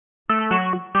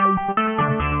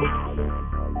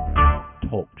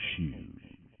Shoe.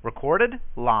 Recorded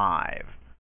live.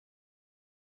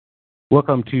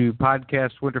 Welcome to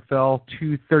Podcast Winterfell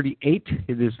 238.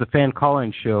 It is the fan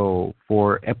call-in show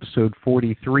for episode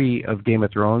 43 of Game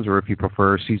of Thrones, or if you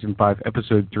prefer, season 5,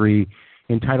 episode 3,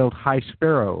 entitled High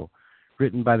Sparrow,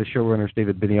 written by the showrunners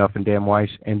David Benioff and Dan Weiss,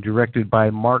 and directed by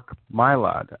Mark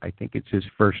Mylod. I think it's his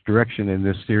first direction in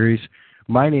this series.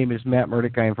 My name is Matt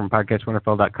Murdock. I am from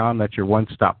PodcastWinterfell.com. That's your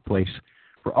one-stop place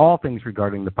for all things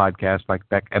regarding the podcast, like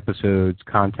back episodes,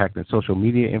 contact and social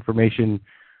media information,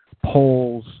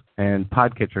 polls, and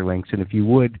podcatcher links. And if you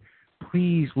would,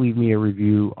 please leave me a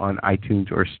review on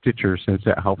iTunes or Stitcher, since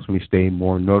that helps me stay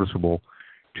more noticeable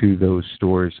to those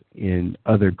stores in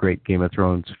other great Game of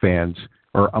Thrones fans,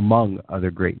 or among other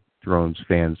great Thrones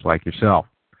fans like yourself.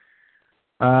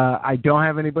 I don't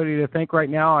have anybody to thank right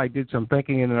now. I did some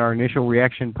thanking in our initial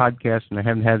reaction podcast, and I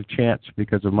haven't had a chance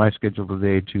because of my schedule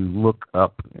today to look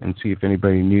up and see if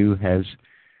anybody new has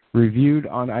reviewed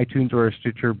on iTunes or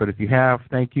Stitcher. But if you have,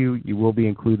 thank you. You will be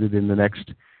included in the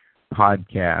next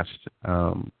podcast.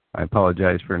 I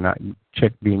apologize for not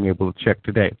being able to check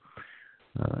today.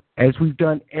 As we've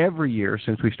done every year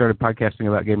since we started podcasting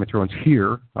about Game of Thrones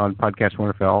here on Podcast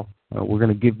Winterfell, we're going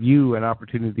to give you an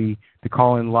opportunity to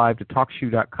call in live to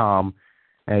TalkShoe.com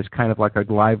as kind of like a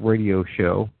live radio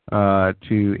show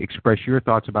to express your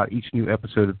thoughts about each new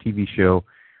episode of TV show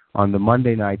on the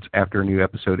Monday nights after a new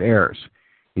episode airs.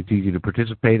 It's easy to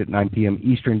participate at 9 p.m.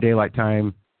 Eastern Daylight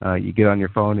Time. You get on your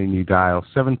phone and you dial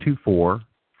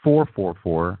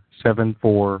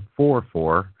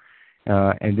 724-444-7444,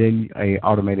 and then an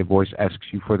automated voice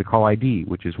asks you for the call ID,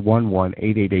 which is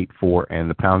 118884 and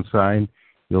the pound sign.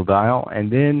 You'll dial,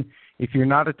 and then if you're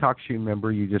not a TalkShoe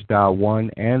member, you just dial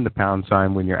 1 and the pound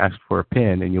sign when you're asked for a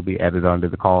PIN, and you'll be added onto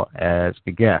the call as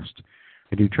a guest.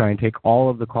 I do try and take all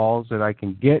of the calls that I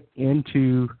can get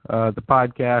into the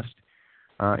podcast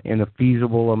in a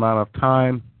feasible amount of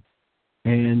time,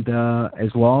 and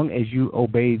as long as you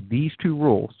obey these two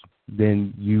rules,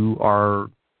 then you are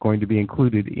going to be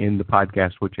included in the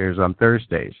podcast, which airs on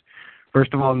Thursdays.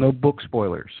 First of all, no book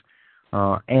spoilers.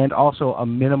 And also a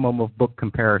minimum of book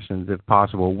comparisons if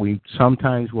possible. We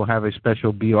sometimes will have a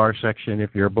special BR section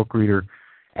if you're a book reader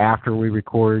after we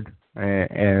record,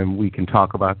 and we can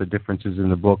talk about the differences in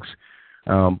the books.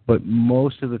 But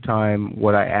most of the time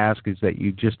what I ask is that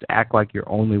you just act like you're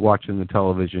only watching the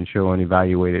television show and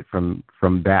evaluate it from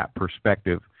that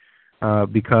perspective.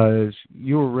 Because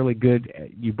you were really good,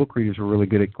 you book readers were really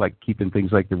good at like keeping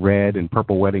things like the Red and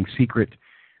Purple Wedding secret.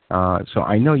 So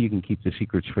I know you can keep the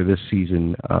secrets for this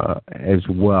season as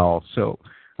well. So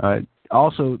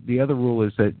also the other rule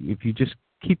is that if you just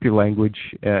keep your language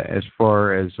as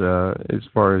far as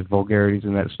vulgarities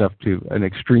and that stuff to an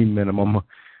extreme minimum.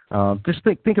 Just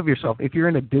think of yourself if you're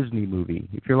in a Disney movie.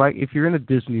 If you're in a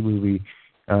Disney movie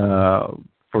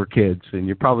for kids, and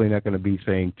you're probably not going to be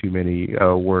saying too many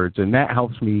words, and that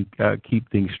helps me keep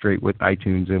things straight with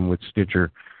iTunes and with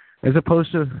Stitcher. As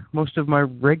opposed to most of my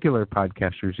regular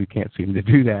podcasters who can't seem to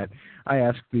do that. I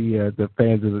ask the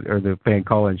fans or the fan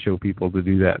call-in show people to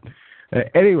do that.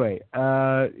 Anyway,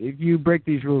 if you break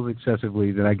these rules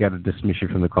excessively, then I got to dismiss you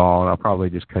from the call, and I'll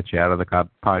probably just cut you out of the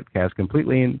podcast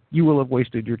completely, and you will have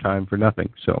wasted your time for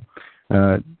nothing. So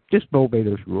just obey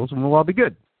those rules, and we'll all be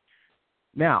good.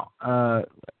 Now,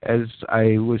 as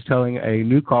I was telling a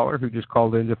new caller who just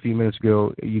called in a few minutes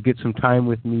ago, you get some time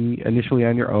with me initially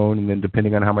on your own, and then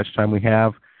depending on how much time we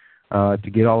have to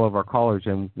get all of our callers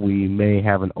in, we may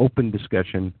have an open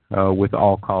discussion with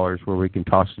all callers where we can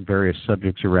toss various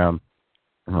subjects around.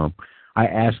 I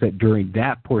ask that during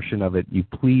that portion of it, you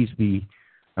please be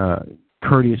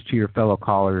courteous to your fellow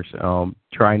callers.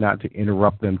 Try not to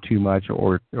interrupt them too much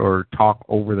or talk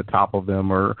over the top of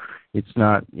them, or it's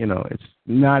not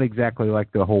exactly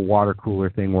like the whole water cooler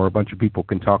thing where a bunch of people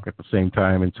can talk at the same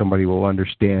time and somebody will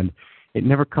understand. It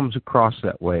never comes across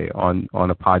that way on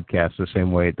a podcast the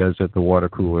same way it does at the water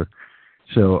cooler.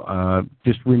 So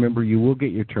just remember, you will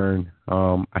get your turn.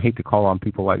 I hate to call on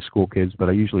people like school kids, but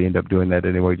I usually end up doing that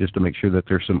anyway just to make sure that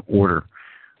there's some order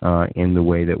in the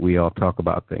way that we all talk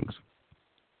about things.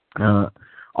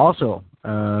 Also,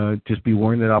 just be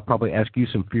warned that I'll probably ask you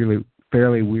some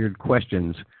fairly weird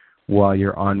questions while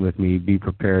you're on with me. Be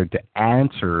prepared to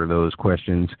answer those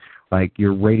questions, like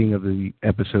your rating of the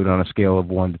episode on a scale of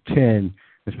 1 to 10,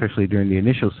 especially during the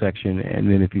initial section. And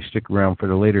then if you stick around for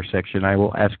the later section, I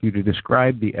will ask you to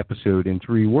describe the episode in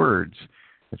 3 words.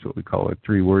 That's what we call it,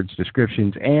 3 words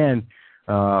descriptions, and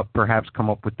perhaps come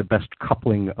up with the best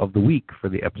coupling of the week for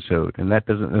the episode. And that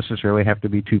doesn't necessarily have to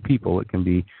be 2 people. It can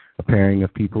be a pairing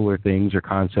of people or things or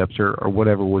concepts or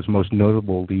whatever was most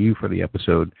notable to you for the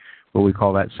episode. But we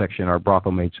call that section our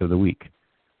brothel mates of the week.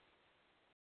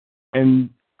 And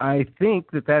I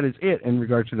think that is it in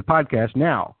regards to the podcast.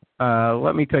 Now,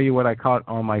 let me tell you what I caught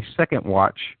on my second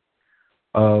watch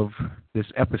of this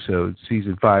episode,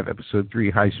 Season 5, Episode 3,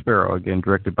 High Sparrow, again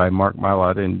directed by Mark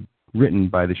Mylod and written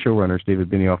by the showrunners David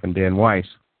Benioff and Dan Weiss.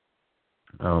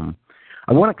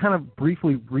 I want to kind of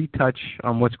briefly retouch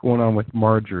on what's going on with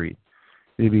Marjorie.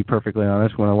 To be perfectly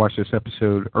honest, when I watched this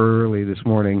episode early this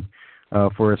morning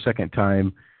for a second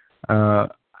time,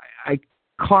 I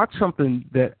caught something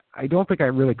that I don't think I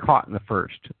really caught in the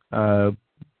first,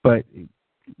 but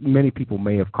many people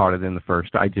may have caught it in the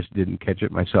first. I just didn't catch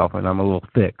it myself, and I'm a little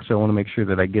thick, so I want to make sure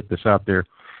that I get this out there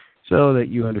so that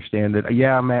you understand that,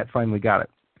 yeah, Matt finally got it.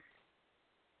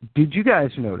 Did you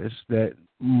guys notice that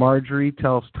Marjorie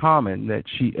tells Tommen that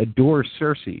she adores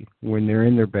Cersei when they're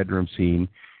in their bedroom scene,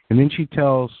 and then she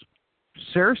tells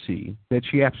Cersei that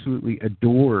she absolutely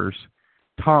adores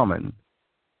Tommen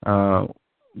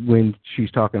when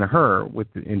she's talking to her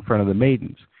in front of the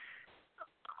maidens?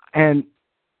 And,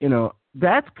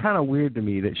 that's kind of weird to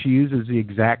me that she uses the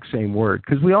exact same word,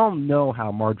 because we all know how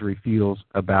Marjorie feels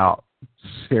about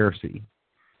Cersei.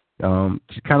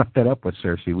 She's kind of fed up with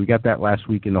Cersei. We got that last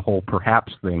week in the whole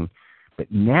perhaps thing. But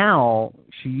now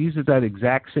she uses that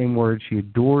exact same word. She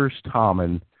adores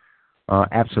Tommen,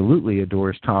 absolutely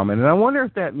adores Tommen. And I wonder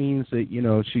if that means that,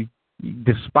 she,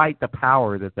 despite the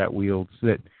power that wields,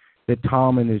 that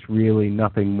Tommen is really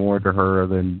nothing more to her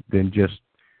than just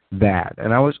that.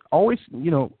 And I was always,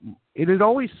 it had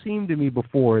always seemed to me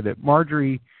before that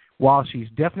Marjorie, while she's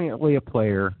definitely a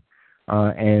player,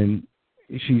 and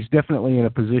she's definitely in a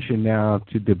position now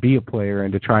to be a player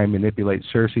and to try and manipulate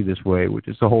Cersei this way, which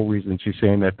is the whole reason she's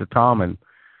saying that to Tommen.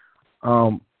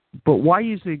 But why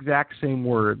use the exact same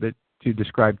word to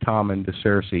describe Tommen to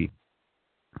Cersei?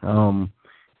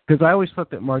 Because I always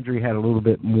thought that Marjorie had a little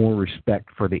bit more respect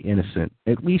for the innocent.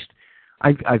 At least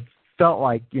I felt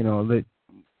like, that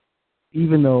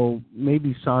even though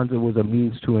maybe Sansa was a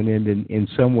means to an end in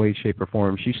some way, shape, or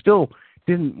form, she still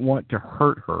didn't want to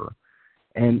hurt her.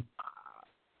 And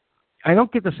I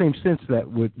don't get the same sense that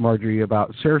with Marjorie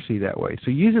about Cersei that way. So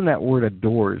using that word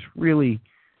adores really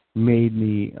made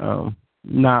me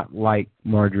not like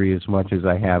Marjorie as much as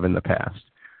I have in the past,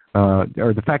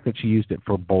 or the fact that she used it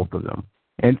for both of them.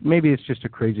 And maybe it's just a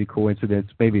crazy coincidence,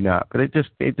 maybe not, but it just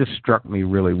struck me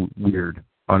really weird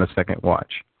on a second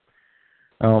watch.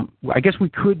 I guess we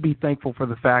could be thankful for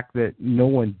the fact that no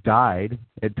one died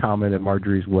at Tommen and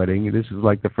Marjorie's wedding. This is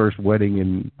like the first wedding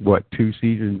in, 2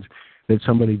 seasons that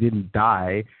somebody didn't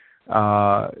die.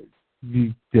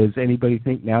 Does anybody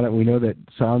think, now that we know that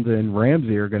Sansa and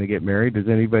Ramsay are going to get married, does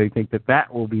anybody think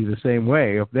that will be the same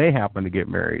way if they happen to get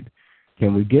married?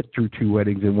 Can we get through 2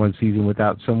 weddings in 1 season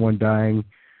without someone dying?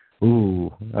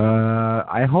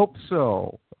 I hope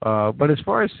so. But as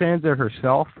far as Sansa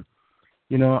herself,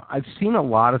 I've seen a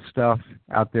lot of stuff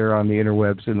out there on the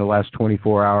interwebs in the last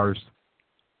 24 hours,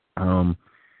 and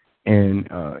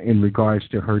in regards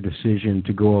to her decision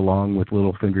to go along with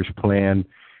Littlefinger's plan,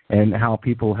 and how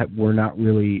people were not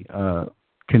really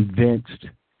convinced,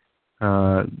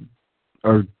 or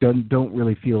don't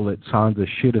really feel that Sansa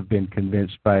should have been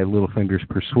convinced by Littlefinger's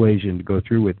persuasion to go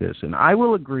through with this. And I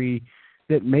will agree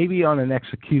that maybe on an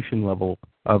execution level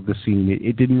of the scene,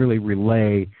 it didn't really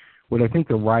relay what I think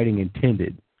the writing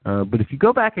intended. But if you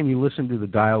go back and you listen to the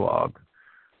dialogue,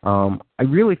 I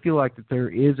really feel like that there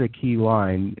is a key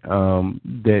line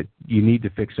that you need to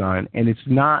fix on, and it's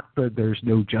not that there's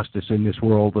no justice in this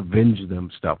world, avenge them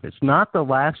stuff. It's not the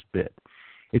last bit.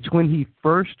 It's when he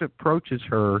first approaches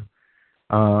her,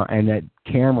 and that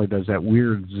camera does that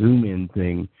weird zoom-in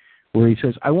thing, where he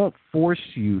says, "I won't force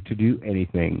you to do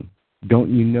anything.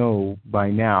 Don't you know by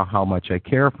now how much I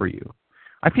care for you?"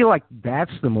 I feel like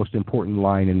that's the most important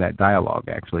line in that dialogue,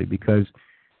 actually, because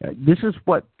this is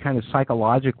what kind of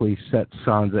psychologically sets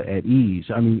Sansa at ease.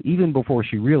 I mean, even before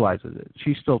she realizes it,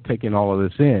 she's still taking all of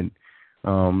this in.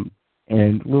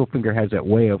 And Littlefinger has that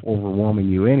way of overwhelming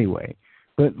you anyway.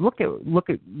 But look at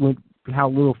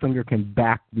how Littlefinger can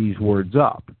back these words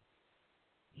up.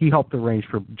 He helped arrange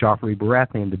for Joffrey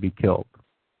Baratheon to be killed.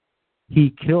 He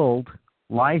killed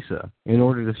Lysa in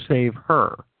order to save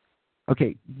her.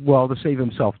 Okay, well, to save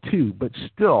himself too, but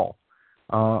still,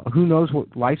 who knows what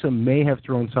Lysa may have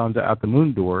thrown Sansa out the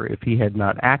moon door if he had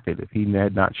not acted, if he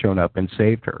had not shown up and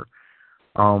saved her.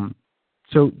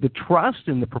 So the trust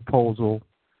in the proposal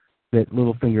that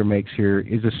Littlefinger makes here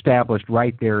is established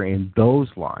right there in those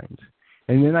lines.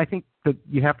 And then I think that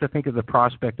you have to think of the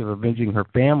prospect of avenging her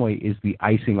family is the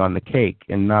icing on the cake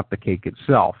and not the cake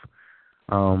itself.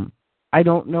 I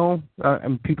don't know,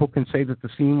 and people can say that the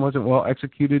scene wasn't well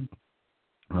executed.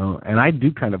 And I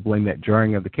do kind of blame that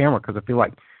jarring of the camera, because I feel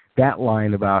like that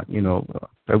line about,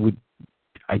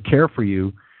 I care for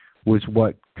you was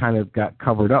what kind of got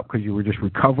covered up because you were just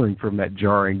recovering from that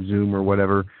jarring Zoom or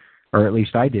whatever, or at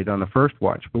least I did on the first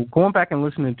watch. But going back and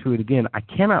listening to it again, I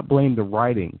cannot blame the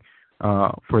writing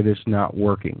for this not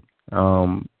working.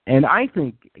 And I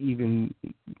think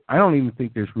I don't even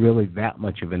think there's really that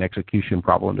much of an execution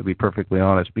problem, to be perfectly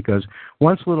honest, because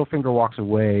once Littlefinger walks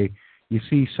away, you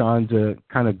see Sansa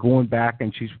kind of going back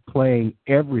and she's playing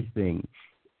everything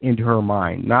into her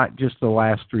mind, not just the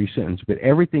last three sentences, but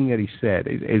everything that he said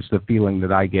is the feeling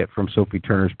that I get from Sophie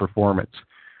Turner's performance.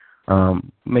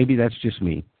 Maybe that's just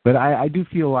me, but I do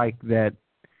feel like that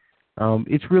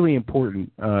it's really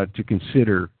important to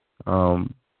consider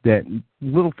that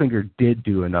Littlefinger did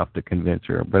do enough to convince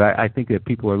her, but I think that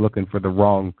people are looking for the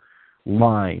wrong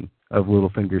line of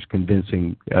Littlefinger's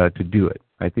convincing to do it.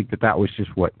 I think that was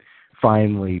just what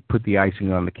finally put the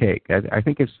icing on the cake. I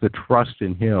think it's the trust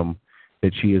in him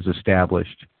that she has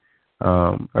established,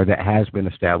 or that has been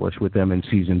established with them in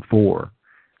season 4,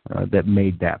 that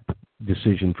made that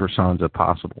decision for Sansa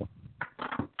possible.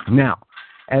 Now,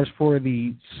 as for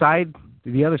the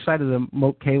other side of the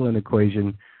Moat Cailin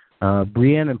equation,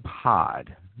 Brienne and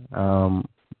Pod.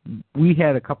 We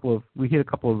hit a couple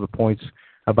of the points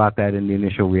about that in the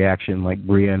initial reaction, like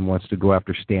Brienne wants to go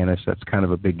after Stannis. That's kind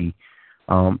of a biggie.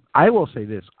 I will say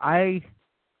this. I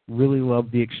really love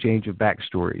the exchange of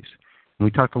backstories. And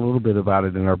we talked a little bit about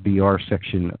it in our BR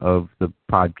section of the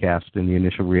podcast in the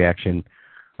initial reaction.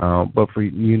 But for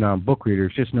you non-book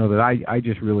readers, just know that I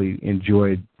just really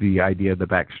enjoyed the idea of the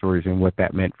backstories and what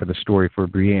that meant for the story for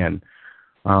Brienne.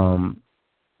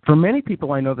 For many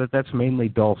people, I know that that's mainly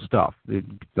dull stuff,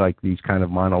 like these kind of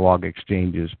monologue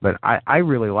exchanges. But I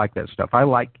really like that stuff. I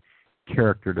like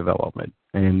character development,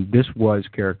 and this was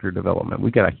character development.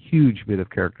 We got a huge bit of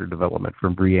character development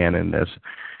from Brienne in this.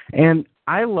 And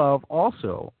I love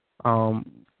also,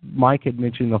 Mike had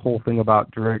mentioned the whole thing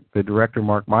about the director,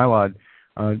 Mark Mylod,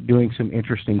 doing some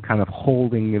interesting kind of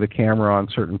holding the camera on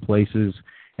certain places,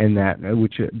 and that,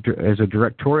 which as a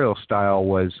directorial style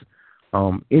was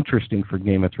interesting for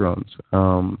Game of Thrones.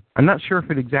 I'm not sure if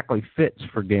it exactly fits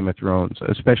for Game of Thrones,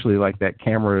 especially like that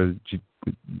camera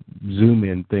zoom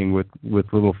in thing with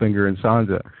Littlefinger and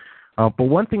Sansa. But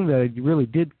one thing that I really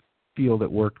did feel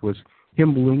that worked was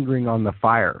him lingering on the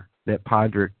fire that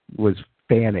Podrick was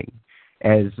fanning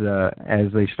as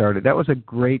they started. That was a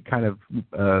great kind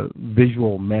of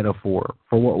visual metaphor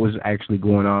for what was actually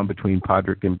going on between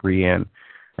Podrick and Brienne,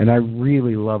 and I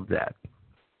really loved that.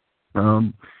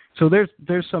 So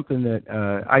there's something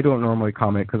that I don't normally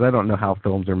comment because I don't know how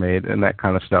films are made and that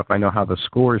kind of stuff. I know how the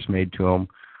score is made to them.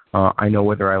 I know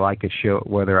whether I like a show,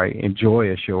 whether I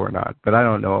enjoy a show or not, but I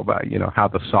don't know about how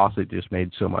the sausage is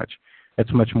made so much.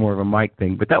 That's much more of a Mike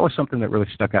thing. But that was something that really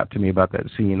stuck out to me about that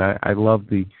scene. I love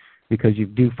because you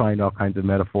do find all kinds of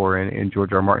metaphor in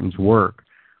George R. Martin's work.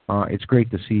 It's great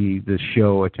to see the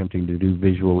show attempting to do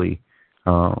visually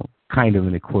kind of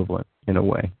an equivalent in a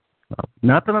way.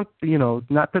 Not that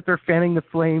not that they're fanning the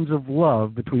flames of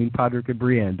love between Podrick and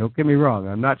Brienne. Don't get me wrong.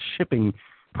 I'm not shipping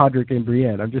Podrick and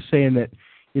Brienne. I'm just saying that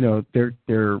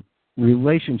their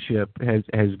relationship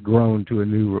has grown to a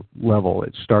new level.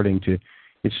 It's starting to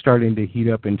heat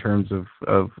up in terms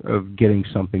of getting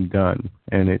something done,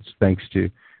 and it's thanks to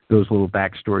those little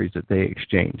backstories that they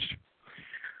exchanged.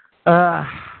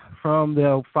 From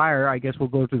the fire, I guess we'll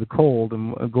go to the cold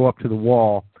and go up to the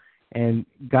wall. And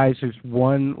guys, there's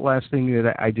one last thing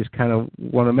that I just kind of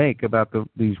want to make about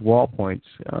these wall points.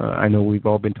 I know we've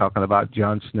all been talking about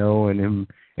Jon Snow and him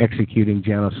executing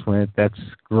Janos Slynt. That's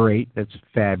great. That's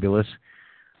fabulous.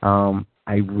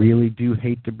 I really do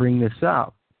hate to bring this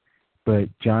up, but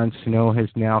Jon Snow has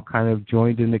now kind of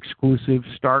joined an exclusive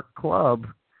Stark club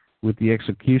with the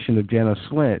execution of Janos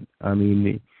Slynt. I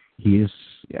mean, he is,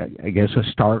 I guess, a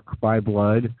Stark by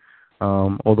blood.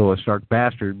 Although a Stark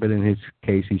bastard, but in his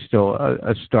case, he's still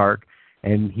a Stark,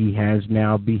 and he has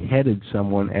now beheaded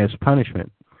someone as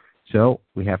punishment. So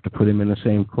we have to put him in the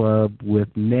same club with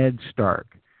Ned Stark,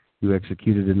 who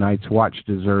executed a Night's Watch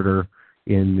deserter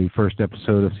in the first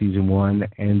episode of Season 1,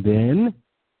 and then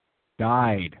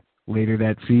died later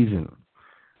that season.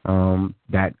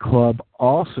 That club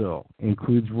also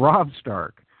includes Robb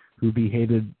Stark, who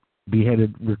beheaded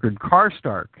Rickard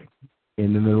Karstark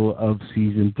in the middle of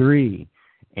Season 3,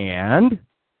 and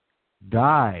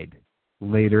died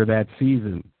later that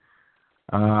season.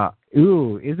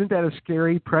 Isn't that a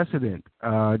scary precedent?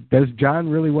 Does Jon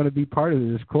really want to be part of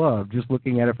this club, just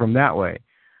looking at it from that way?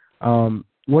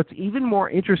 What's even more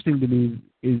interesting to me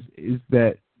is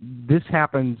that this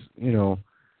happens,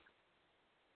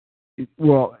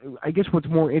 well, I guess what's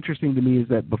more interesting to me is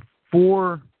that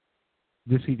before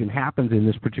this even happens in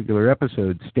this particular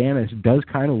episode, Stannis does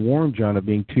kind of warn Jon of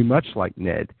being too much like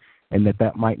Ned, and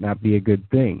that might not be a good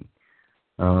thing.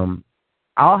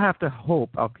 I'll have to hope,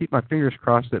 I'll keep my fingers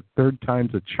crossed that third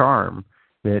time's a charm,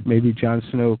 that maybe Jon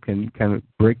Snow can kind of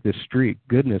break this streak.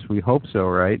 Goodness, we hope so,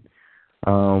 right?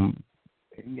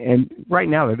 And right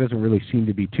now, there doesn't really seem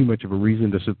to be too much of a reason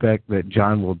to suspect that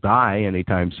Jon will die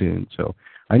anytime soon. So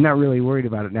I'm not really worried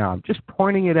about it now. I'm just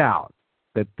pointing it out,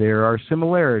 that there are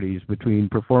similarities between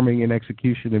performing an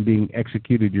execution and being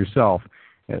executed yourself,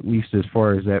 at least as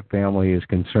far as that family is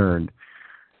concerned.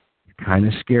 Kind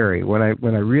of scary. When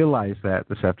I realized that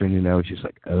this afternoon, I was just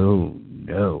like, oh,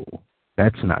 no,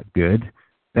 that's not good.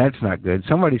 That's not good.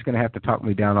 Somebody's going to have to talk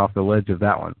me down off the ledge of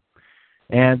that one.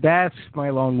 And that's my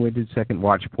long-winded second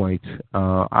watch point.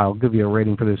 I'll give you a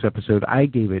rating for this episode. I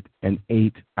gave it an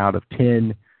 8 out of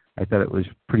 10. I thought it was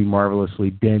pretty marvelously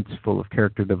dense, full of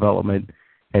character development,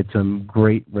 had some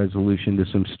great resolution to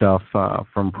some stuff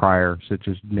from prior, such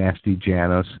as Nasty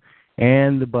Janos,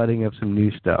 and the budding of some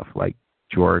new stuff, like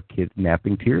Jorah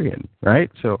kidnapping Tyrion,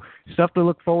 right? So stuff to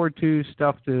look forward to,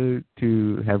 stuff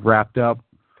to have wrapped up,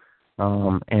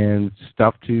 and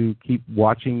stuff to keep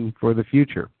watching for the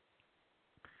future.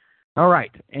 All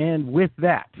right, and with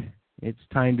that, it's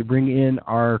time to bring in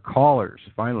our callers.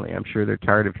 Finally, I'm sure they're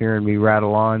tired of hearing me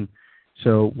rattle on,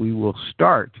 so we will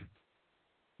start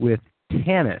with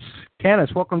Tanis.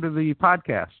 Tanis, welcome to the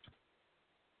podcast.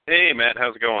 Hey, Matt,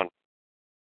 how's it going?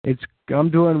 I'm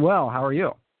doing well. How are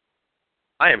you?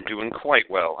 I am doing quite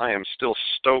well. I am still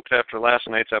stoked after last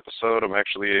night's episode. I'm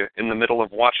actually in the middle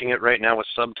of watching it right now with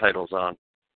subtitles on.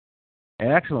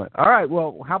 Excellent. All right,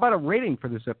 well, how about a rating for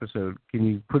this episode? Can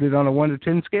you put it on a 1 to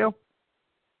 10 scale?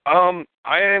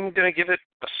 I am going to give it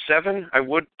a 7. I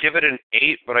would give it an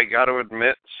 8, but I got to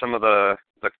admit some of the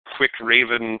quick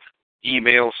Raven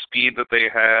email speed that they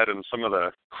had and some of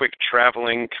the quick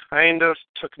traveling kind of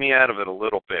took me out of it a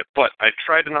little bit. But I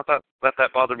tried to not let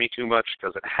that bother me too much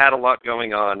because it had a lot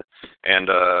going on. And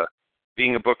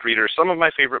being a book reader, some of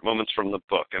my favorite moments from the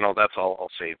book, and that's all I'll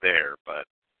say there. But,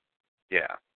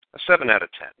 yeah, a 7 out of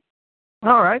 10.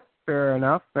 All right. Fair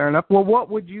enough. Well,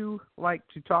 what would you like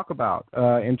to talk about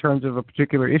in terms of a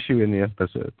particular issue in the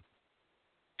episode?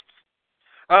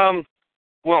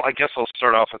 Well, I guess I'll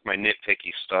start off with my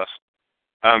nitpicky stuff.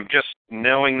 Just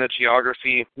knowing the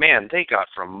geography, man, they got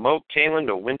from Moat Cailin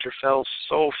to Winterfell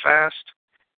so fast.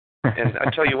 And I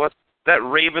tell you what, that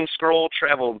Raven scroll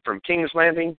traveled from King's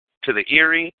Landing to the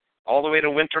Eyrie, all the way to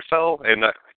Winterfell, and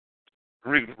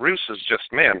Roose is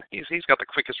just, man, he's got the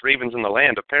quickest ravens in the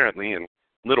land, apparently, and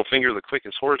Littlefinger the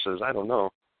quickest horses, I don't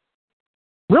know.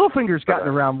 Littlefinger's gotten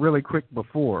around really quick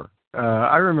before.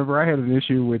 I remember I had an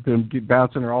issue with them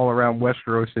bouncing all around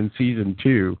Westeros in Season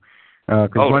 2.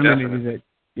 Because minute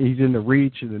he's in the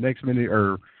Reach, and the next minute,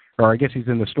 or I guess he's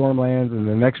in the Stormlands, and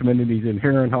the next minute he's in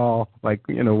Harrenhal, like,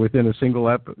 within a single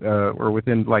or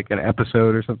within like an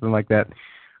episode or something like that.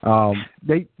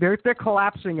 Their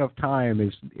collapsing of time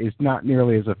is not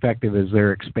nearly as effective as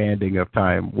their expanding of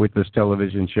time with this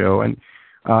television show. And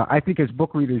I think as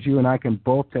book readers, you and I can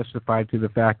both testify to the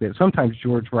fact that sometimes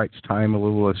George writes time a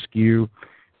little askew,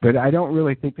 but I don't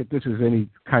really think that this is any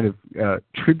kind of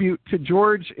tribute to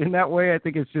George in that way. I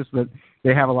think it's just that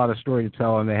they have a lot of story to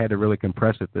tell, and they had to really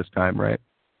compress it this time, right?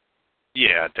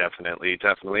 Yeah, definitely.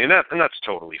 And that's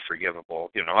totally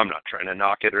forgivable. I'm not trying to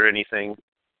knock it or anything.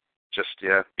 Just,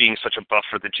 being such a buff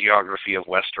for the geography of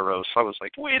Westeros, I was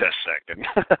like, wait a second.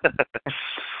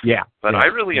 Yeah. But I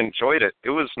really enjoyed it.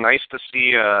 It was nice to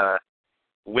see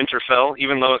Winterfell,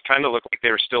 even though it kind of looked like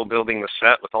they were still building the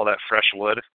set with all that fresh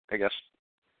wood, I guess.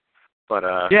 But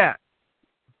yeah.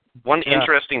 One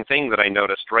interesting thing that I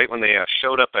noticed right when they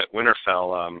showed up at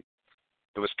Winterfell,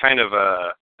 it was kind of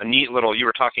a neat little, you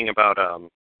were talking about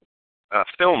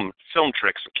film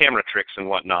tricks, camera tricks and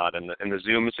whatnot, and the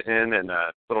zooms in and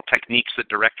little techniques that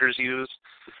directors use.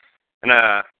 And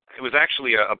it was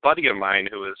actually a buddy of mine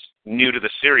who was new to the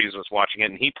series was watching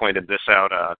it, and he pointed this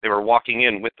out. They were walking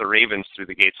in with the ravens through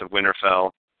the gates of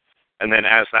Winterfell, and then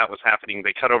as that was happening,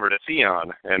 they cut over to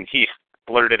Theon, and he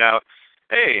blurted out,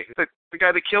 hey, the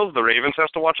guy that kills the ravens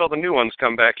has to watch all the new ones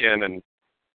come back in. And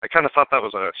I kind of thought that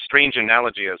was a strange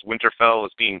analogy. As Winterfell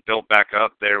was being built back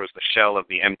up, there was the shell of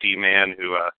the empty man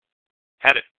who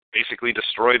had it basically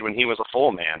destroyed when he was a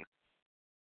full man.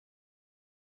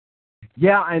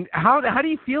 Yeah, and how do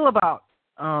you feel about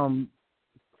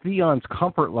Theon's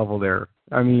comfort level there?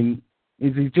 I mean,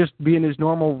 is he just being his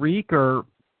normal reek, or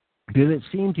did it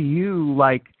seem to you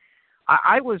like...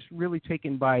 I was really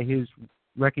taken by his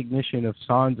recognition of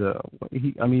Sansa.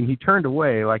 He turned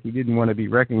away like he didn't want to be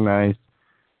recognized.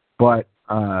 But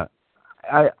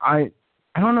I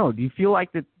I don't know. Do you feel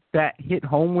like that hit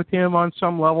home with him on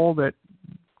some level? That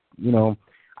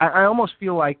I almost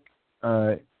feel like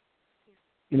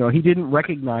he didn't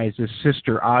recognize his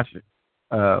sister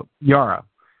Yara,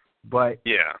 but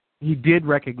he did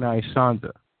recognize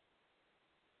Sansa.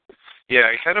 Yeah,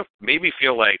 I kind of made me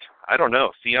feel like, I don't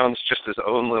know, Theon's just in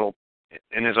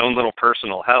his own little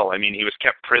personal hell. I mean, he was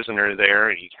kept prisoner there,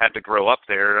 and he had to grow up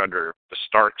there under the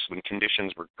Starks when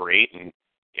conditions were great, and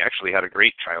he actually had a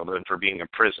great childhood for being a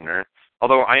prisoner.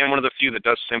 Although I am one of the few that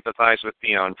does sympathize with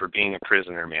Theon for being a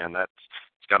prisoner, man.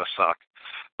 It's got to suck.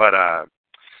 But,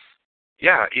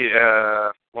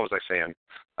 what was I saying?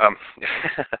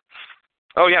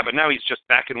 Oh, yeah, but now he's just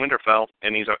back in Winterfell,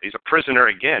 and he's a prisoner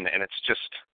again, and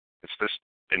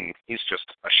and he's just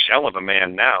a shell of a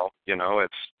man now,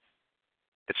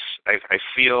 I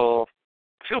feel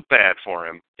bad for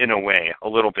him, in a way, a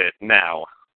little bit now,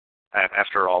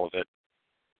 after all of it.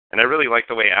 And I really like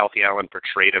the way Alfie Allen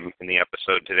portrayed him in the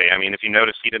episode today. I mean, if you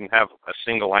notice, he didn't have a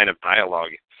single line of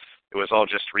dialogue. It was all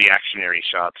just reactionary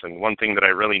shots. And one thing that I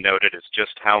really noted is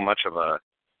just how much of a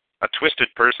twisted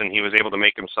person he was able to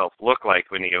make himself look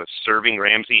like when he was serving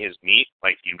Ramsay his meat.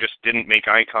 Like, you just didn't make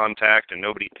eye contact and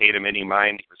nobody paid him any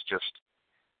mind. He was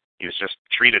just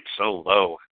treated so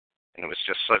low. And it was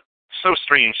just so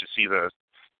strange to see the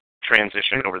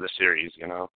transition over the series,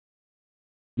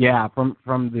 Yeah, from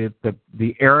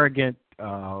the arrogant,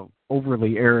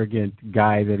 overly arrogant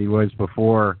guy that he was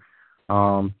before,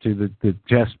 to the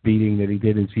chest beating that he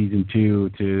did in season 2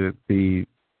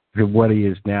 to what he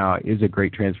is now is a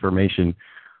great transformation.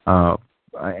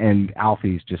 And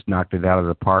Alfie's just knocked it out of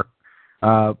the park.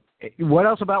 What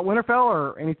else about Winterfell,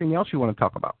 or anything else you want to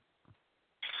talk about?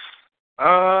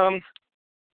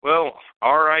 Well,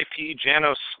 R.I.P.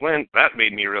 Janos Slynt, that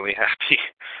made me really happy.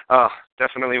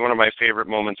 Definitely one of my favorite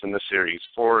moments in the series,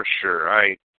 for sure.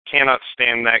 I cannot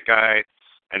stand that guy,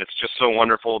 and it's just so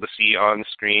wonderful to see on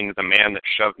screen the man that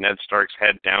shoved Ned Stark's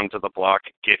head down to the block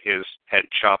get his head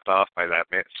chopped off by that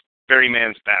very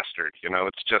man's bastard.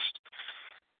 It's just,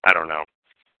 I don't know.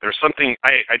 There's something,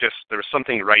 there was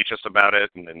something righteous about it,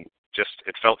 and then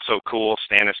it felt so cool,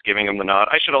 Stannis giving him the nod.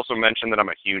 I should also mention that I'm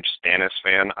a huge Stannis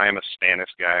fan. I am a Stannis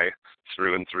guy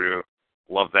through and through.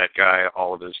 Love that guy,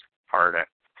 all of his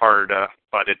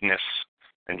hard-buttedness,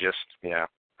 and just, yeah,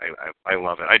 I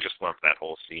love it. I just love that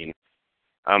whole scene.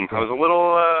 I was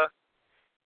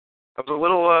a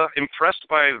little impressed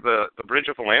by the Bridge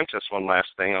of Atlantis. One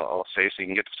last thing I'll say, so you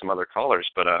can get to some other callers,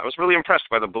 but I was really impressed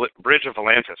by the Bridge of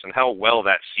Atlantis and how well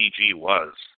that CG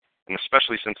was. And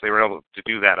especially since they were able to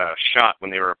do that shot when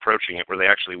they were approaching it, where they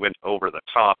actually went over the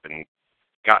top and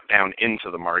got down into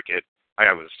the market.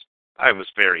 I was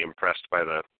very impressed by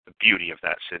the beauty of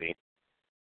that city.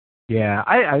 Yeah,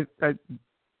 I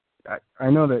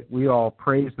know that we all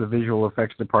praise the visual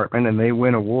effects department and they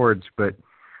win awards, but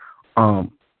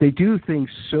they do things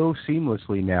so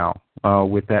seamlessly now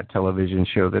with that television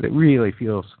show that it really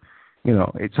feels.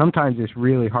 Sometimes it's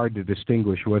really hard to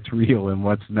distinguish what's real and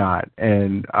what's not.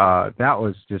 And that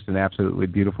was just an absolutely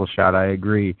beautiful shot. I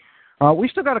agree. We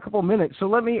still got a couple minutes, so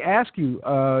let me ask you,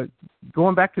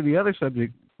 going back to the other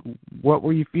subject, what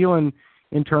were you feeling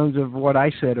in terms of what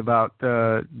I said about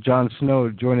Jon Snow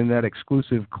joining that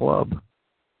exclusive club?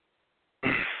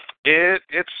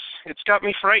 It's got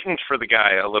me frightened for the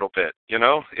guy a little bit,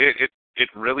 It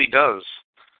really does.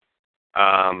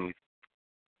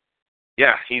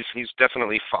 Yeah, he's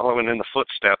definitely following in the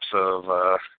footsteps of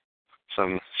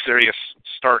some serious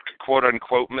Stark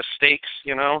quote-unquote mistakes,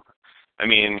 I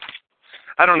mean,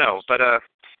 I don't know, but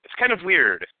it's kind of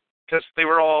weird, because they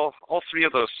were all three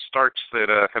of those Starks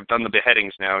that have done the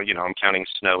beheadings now, I'm counting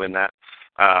Snow in that,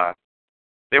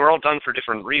 they were all done for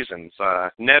different reasons.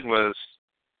 Ned was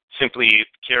simply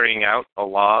carrying out a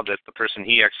law that the person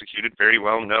he executed very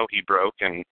well know he broke,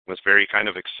 and was very kind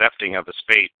of accepting of his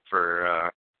fate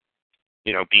for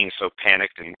being so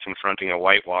panicked and confronting a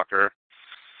White Walker.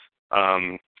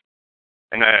 And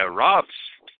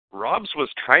Robb's was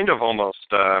kind of almost,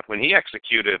 when he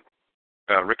executed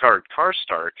Rickard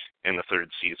Karstark in the 3rd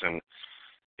season,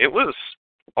 it was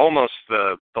almost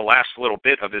the last little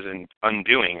bit of his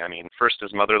undoing. I mean, first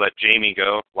his mother let Jaime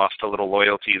go, lost a little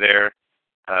loyalty there.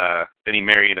 Then he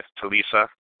married Talisa,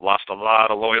 lost a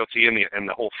lot of loyalty in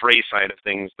the whole Frey side of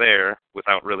things there,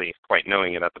 without really quite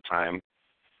knowing it at the time.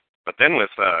 But then with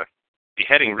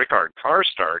beheading Rickard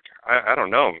Karstark, I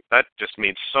don't know, that just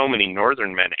made so many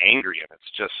Northern men angry, and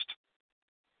it's just,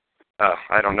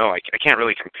 I don't know, I can't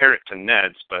really compare it to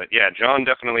Ned's, but yeah, Jon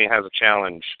definitely has a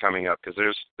challenge coming up, because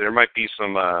there might be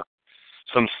some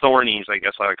thornies, I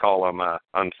guess I would call them,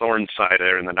 on Thorne's side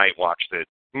there in the Night Watch that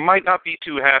might not be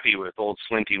too happy with old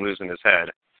Slinty losing his head.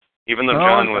 Even though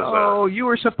John was... Oh, you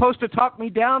were supposed to talk me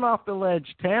down off the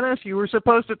ledge, Tanis. You were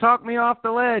supposed to talk me off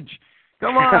the ledge.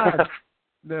 Come on.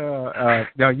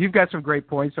 No, you've got some great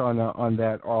points on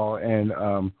that all, and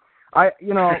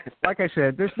like I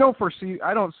said, there's no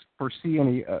I don't foresee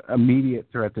any immediate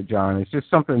threat to John. It's just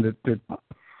something to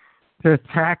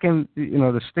attack him,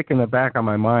 to stick in the back of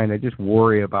my mind. I just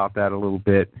worry about that a little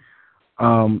bit.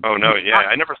 Oh no, yeah,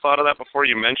 I never thought of that before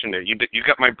you mentioned it. You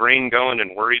got my brain going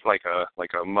and worried like a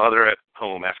mother at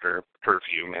home after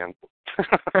curfew, man.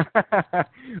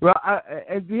 Well,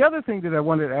 the other thing that I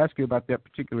wanted to ask you about that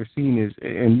particular scene is,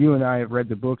 and you and I have read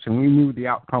the books, and we knew the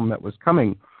outcome that was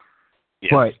coming,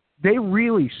 yes. But they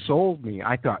really sold me.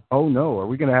 I thought, oh no, are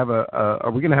we going to have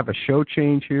a show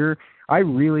change here? I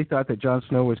really thought that Jon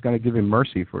Snow was going to give him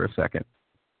mercy for a second.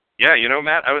 Yeah,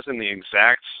 Matt, I was in the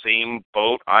exact same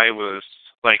boat. I was,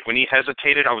 like, when he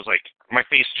hesitated, I was like, my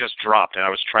face just dropped, and I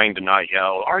was trying to not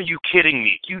yell, "Are you kidding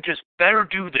me? You just better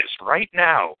do this right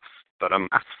now." But I'm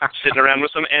sitting around with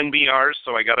some NBRs,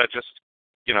 so I got to just,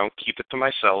 keep it to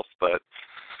myself. But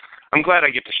I'm glad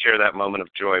I get to share that moment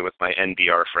of joy with my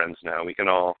NBR friends now. We can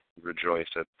all rejoice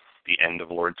at the end of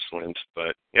Lord Slint.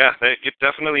 But, yeah, it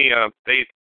definitely,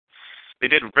 they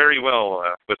did very well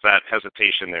with that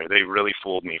hesitation there. They really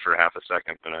fooled me for half a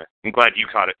second, and I'm glad you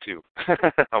caught it too.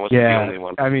 I wasn't the only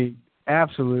one. I mean,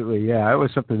 absolutely, yeah. It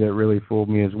was something that really fooled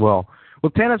me as well.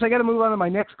 Well, Tanis, I got to move on to my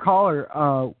next caller.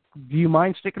 Do you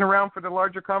mind sticking around for the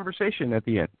larger conversation at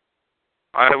the end?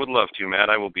 I would love to, Matt.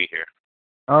 I will be here.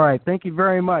 All right, thank you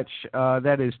very much.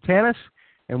 That is Tanis,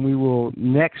 and we will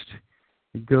next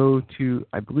go to,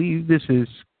 I believe this is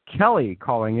Kelly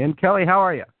calling in. Kelly, how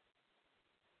are you?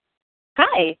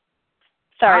 Hi.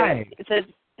 Sorry. Hi. It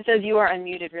says you are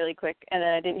unmuted really quick, and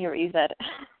then I didn't hear what you said.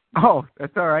 Oh,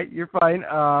 that's all right. You're fine.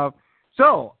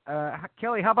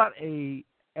 Kelly, how about a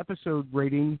episode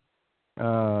rating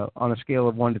on a scale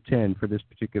of 1 to 10 for this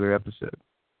particular episode?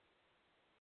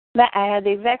 I had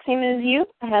the exact same as you.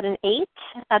 I had an 8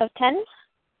 out of 10.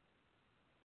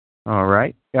 All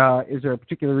right. Is there a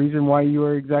particular reason why you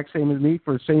are exact same as me?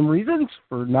 For same reasons?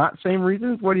 For not same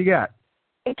reasons? What do you got?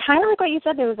 Kind of like what you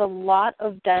said, there was a lot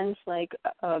of dense,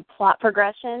 plot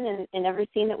progression in every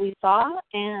scene that we saw,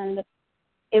 and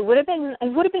it would have been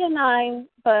a 9,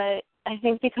 but I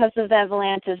think because of that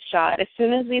Volantis shot, as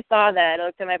soon as we saw that, I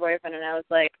looked at my boyfriend and I was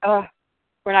like, oh,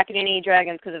 we're not getting any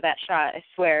dragons because of that shot. I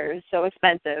swear, it was so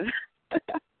expensive.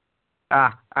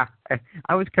 I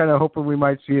was kind of hoping we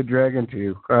might see a dragon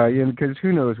too, because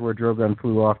who knows where Drogon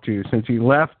flew off to since he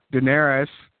left Daenerys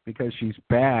because she's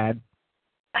bad.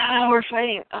 Oh, we're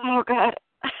fighting. Oh, God.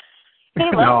 He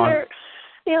loves her.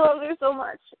 He loves her so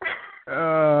much.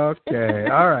 Okay.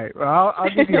 All right. Well, I'll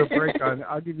give you a break on.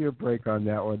 I'll give you a break on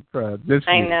that one. This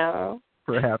I week, know.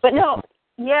 Perhaps. But no.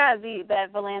 Yeah,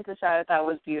 that Volantis shot I thought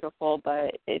was beautiful.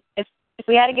 But if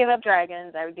we had to give up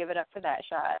dragons, I would give it up for that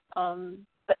shot.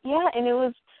 But yeah, and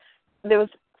there was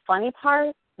funny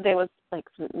parts. There was some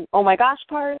oh my gosh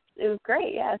parts. It was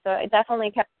great. Yeah. So it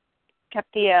definitely kept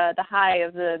the high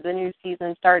of the new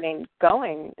season starting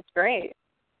going. It's great.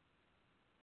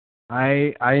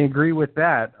 I agree with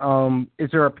that. Is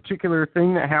there a particular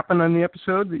thing that happened on the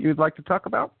episode that you'd like to talk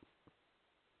about?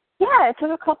 Yeah, I took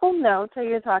a couple notes while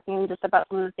you were talking just about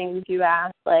some of the things you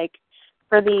asked, like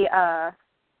for the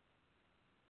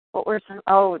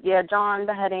John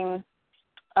beheading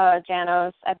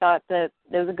Janos. I thought that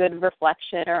there was a good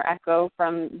reflection or echo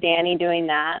from Danny doing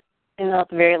that in the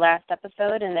very last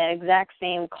episode, and that exact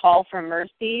same call for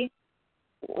mercy,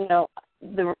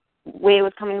 the way it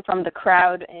was coming from the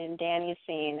crowd in Danny's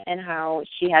scene and how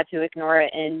she had to ignore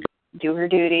it and do her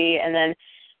duty. And then,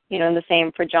 the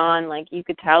same for John, you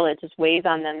could tell it just weighs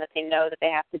on them that they know that they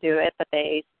have to do it, but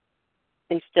they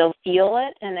still feel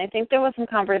it. And I think there was some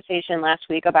conversation last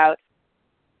week about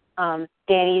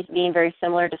Danny's being very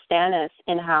similar to Stannis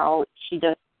in how she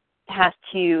just has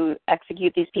to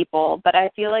execute these people. But I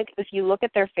feel like if you look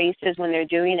at their faces when they're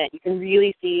doing it, you can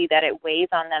really see that it weighs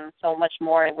on them so much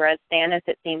more, whereas Stannis,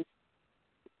 it seems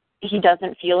he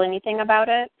doesn't feel anything about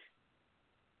it.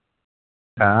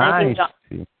 I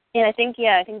see. And I think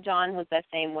John was that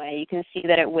same way. You can see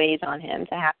that it weighs on him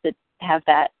to have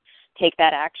take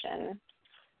that action.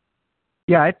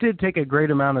 Yeah, it did take a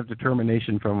great amount of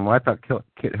determination from him. I thought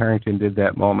Kit Harington did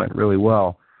that moment really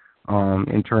well,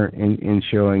 in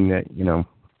showing that,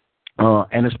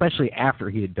 and especially after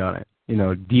he had done it,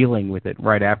 dealing with it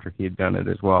right after he had done it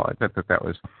as well. I thought that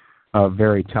was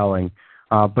very telling.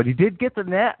 But he did get the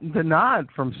nod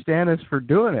from Stannis for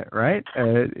doing it, right?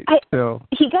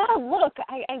 He got a look.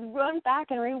 I went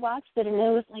back and rewatched it, and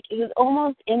it was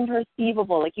almost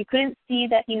imperceivable. Like you couldn't see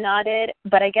that he nodded,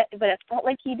 but it felt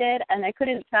like he did, and I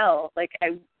couldn't tell. Like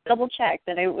I double checked,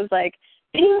 and it was like,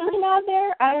 did he really nod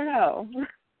there? I don't know.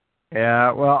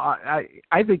 Yeah, well,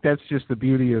 I think that's just the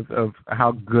beauty of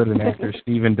how good an actor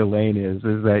Stephen Delane is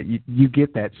that you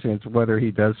get that sense whether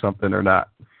he does something or not.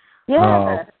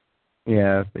 Yeah.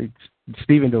 Yeah,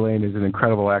 Stephen Delane is an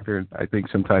incredible actor, and I think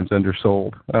sometimes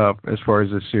undersold as far as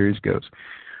this series goes.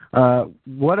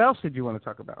 What else did you want to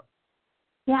talk about?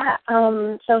 Yeah,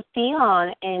 so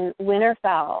Theon in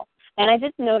Winterfell, and I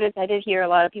did hear a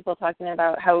lot of people talking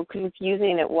about how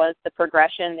confusing it was, the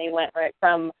progression. They went right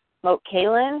from Moat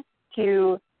Cailin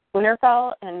to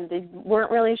Winterfell, and they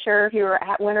weren't really sure if you were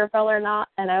at Winterfell or not,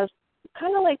 and I was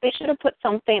kind of like, they should have put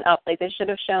something up, like they should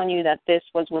have shown you that this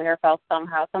was Winterfell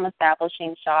somehow, some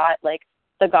establishing shot, like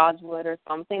the Godswood or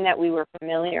something that we were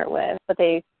familiar with, but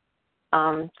they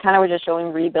kind of were just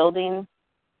showing rebuilding,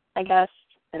 I guess,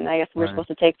 and I guess we're supposed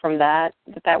to take from that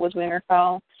was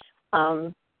Winterfell.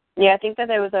 Yeah, I think that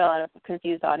there was a lot of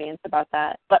confused audience about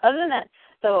that, but other than that,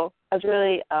 so I was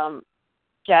really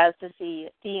jazzed to see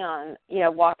Theon,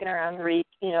 walking around Reek,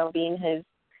 being his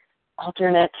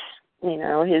alternate,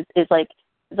 his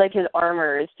his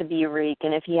armor is to be Reek,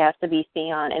 and if he has to be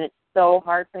Theon, and it's so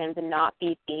hard for him to not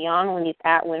be Theon when he's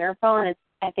at Winterfell, and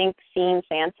I think seeing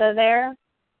Sansa there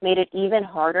made it even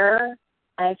harder.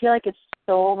 And I feel like it's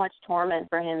so much torment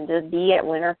for him to be at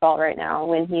Winterfell right now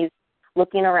when he's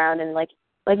looking around and like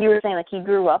you were saying, like he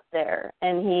grew up there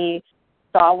and he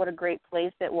saw what a great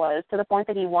place it was to the point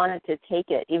that he wanted to take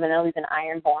it, even though he's an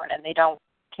Ironborn and they don't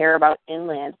care about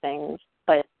inland things.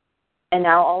 And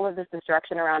now all of this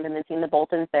destruction around him and seeing the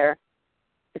Boltons there,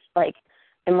 it's like,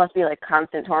 it must be like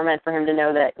constant torment for him to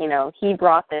know that, he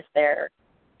brought this there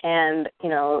and,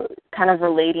 kind of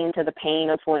relating to the pain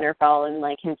of Winterfell and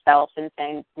like himself and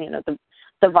saying,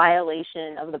 the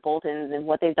violation of the Boltons and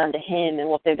what they've done to him and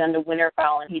what they've done to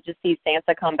Winterfell. And he just sees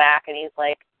Sansa come back and he's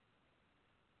like,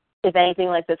 if anything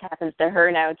like this happens to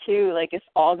her now too, like it's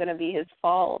all going to be his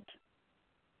fault.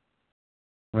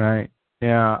 Right.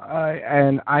 Yeah,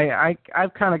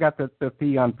 I've kind of got the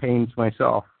Theon pains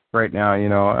myself right now.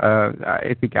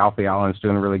 I think Alfie Allen's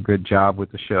doing a really good job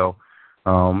with the show.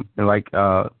 And like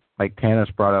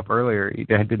Tanis brought up earlier, he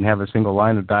didn't have a single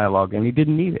line of dialogue, and he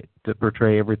didn't need it to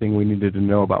portray everything we needed to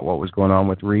know about what was going on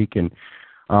with Reek. And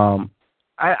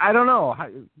I don't know,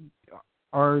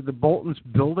 are the Boltons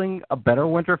building a better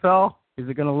Winterfell? Is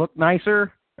it going to look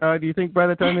nicer? Do you think by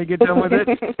the time they get done with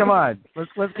it? Come on,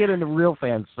 let's get into real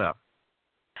fan stuff.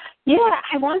 Yeah,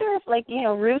 I wonder if,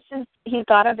 Roose he's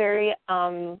got a very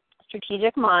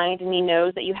strategic mind, and he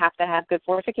knows that you have to have good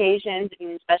fortifications,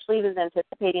 and especially he was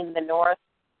anticipating the North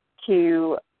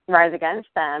to rise against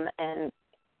them. And,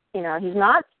 he's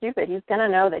not stupid. He's going to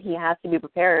know that he has to be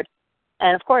prepared.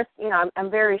 And, of course,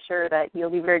 I'm very sure that he'll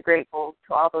be very grateful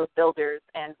to all those builders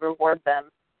and reward them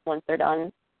once they're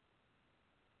done.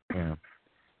 Yeah,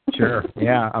 sure.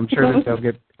 Yeah, I'm sure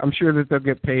that they'll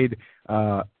get paid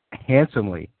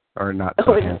handsomely. Or not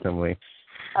so handsomely.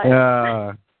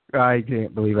 I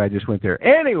can't believe I just went there.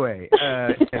 Anyway,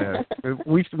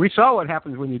 we saw what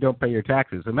happens when you don't pay your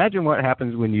taxes. Imagine what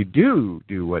happens when you do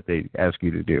what they ask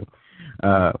you to do.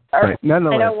 But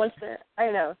nonetheless. I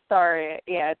know. Sorry.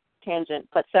 Yeah, tangent.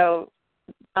 But so,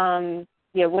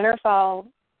 Winterfell.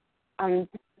 I'm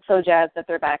so jazzed that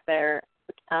they're back there.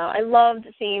 I loved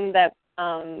seeing that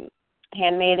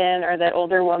handmaiden or that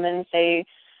older woman say.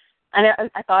 And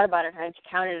I thought about it and I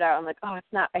counted it out. I'm like,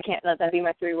 I can't let that be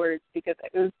my 3 words because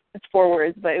it's 4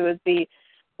 words, but it was the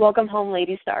welcome home,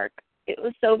 Lady Stark. It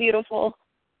was so beautiful.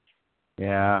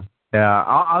 Yeah.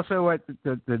 I'll say what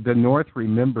the North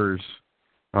remembers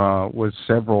was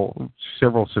several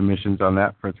submissions on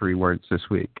that for 3 words this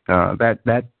week. That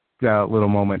little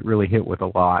moment really hit with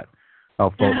a lot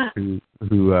of folks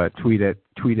who tweet at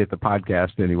the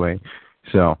podcast anyway.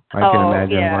 So I can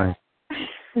imagine why.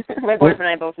 My boyfriend and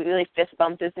I both really fist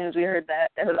bumped as soon as we heard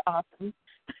that. That was awesome.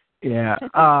 Yeah.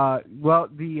 Well,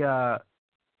 the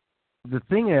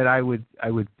thing that I would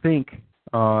think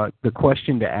the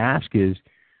question to ask is,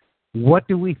 what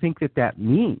do we think that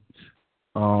means?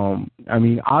 I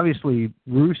mean, obviously,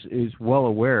 Roose is well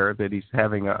aware that he's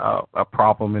having a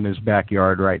problem in his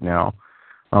backyard right now.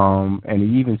 And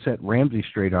he even set Ramsay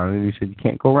straight on it. He said, you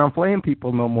can't go around flaying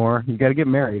people no more. You got to get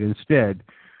married instead.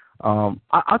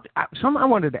 Something I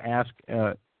wanted to ask,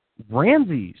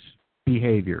 Ramsay's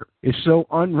behavior is so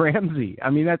un-Ramsay.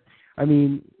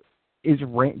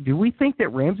 Do we think that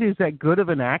Ramsay is that good of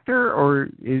an actor, or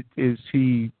is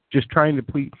he just trying to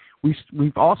please.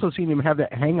 We've also seen him have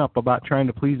that hang-up about trying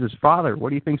to please his father. What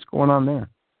do you think's going on there?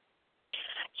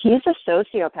 He's a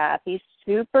sociopath. He's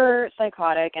super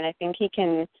psychotic, and I think he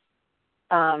can,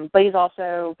 but he's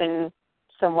also been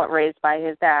somewhat raised by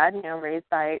his dad, raised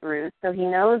by Ruth, so he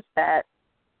knows that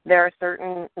there are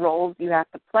certain roles you have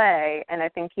to play, and I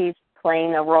think he's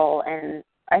playing a role, and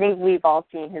I think we've all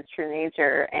seen his true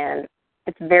nature, and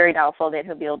it's very doubtful that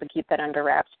he'll be able to keep that under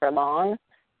wraps for long,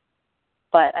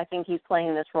 but I think he's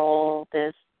playing this role,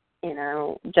 this,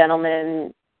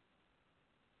 gentleman,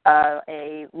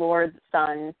 a lord's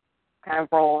son kind of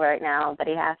role right now that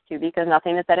he has to, because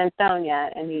nothing is set in stone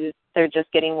yet, and they're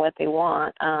just getting what they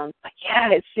want. But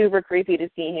yeah, it's super creepy to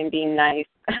see him being nice.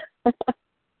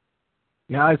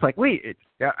 Yeah, I was like, wait,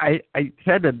 I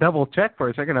had to double check for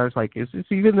a second. I was like, is this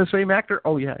even the same actor?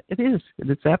 Oh yeah, it is.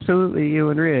 It's absolutely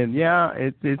Ewan Ryan. Yeah,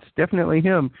 it's definitely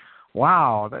him.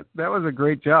 Wow, that was a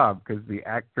great job, because the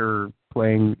actor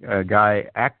playing a guy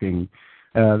acting,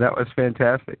 that was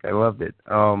fantastic. I loved it.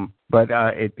 But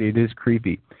it is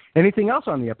creepy. Anything else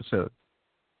on the episode?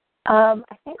 I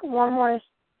think one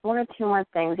or two more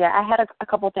things. Yeah, I had a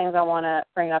couple things I want to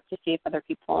bring up to see if other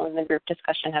people in the group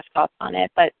discussion have thoughts on it.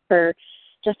 But for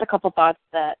just a couple thoughts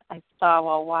that I saw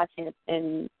while watching it,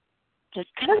 and just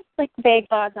kind of like vague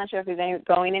thoughts, not sure if it's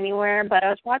going anywhere, but I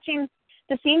was watching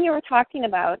the scene you were talking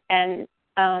about, and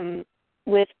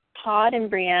with Todd and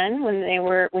Brienne when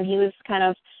he was kind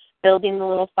of building the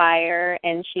little fire,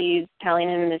 and she's telling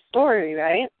him this story,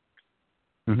 right?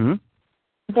 Mm-hmm.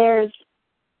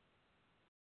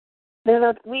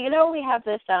 We have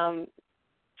this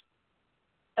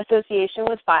association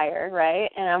with fire,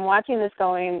 right? And I'm watching this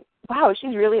going, wow,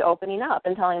 she's really opening up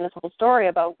and telling this whole story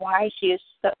about why she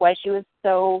was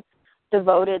so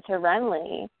devoted to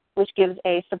Renly, which gives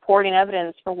a supporting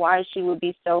evidence for why she would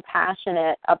be so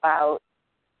passionate about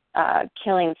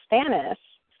killing Stannis.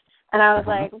 And I was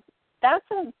like, that's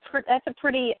a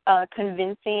pretty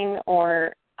convincing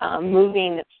or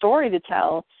moving story to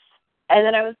tell. And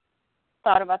then I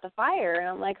thought about the fire, and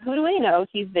I'm like, who do we know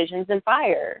sees visions in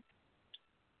fire?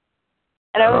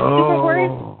 And I was super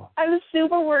worried. I was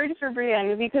super worried for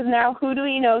Brienne, because now who do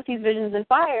we know sees visions in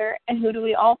fire, and who do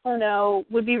we also know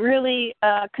would be really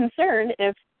concerned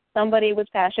if somebody was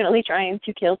passionately trying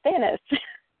to kill Stannis?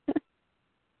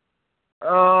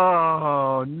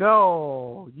 Oh,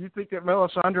 no. You think that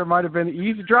Melisandre might have been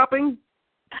eavesdropping?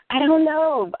 I don't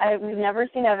know. We've never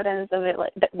seen evidence of it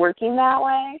working that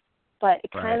way, but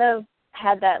it kind of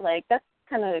had that, that's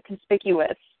kind of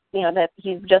conspicuous, that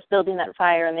he's just building that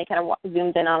fire, and they kind of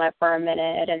zoomed in on it for a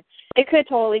minute, and it could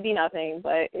totally be nothing,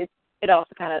 but it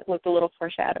also kind of looked a little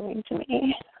foreshadowing to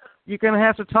me. You're going to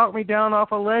have to talk me down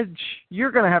off a ledge.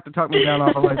 You're going to have to talk me down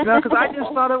off a ledge now, because I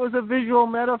just thought it was a visual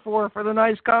metaphor for the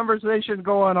nice conversation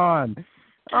going on.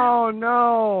 Oh,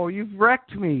 no. You've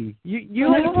wrecked me.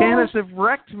 You and Stannis have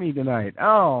wrecked me tonight.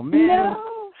 Oh, man.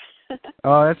 No.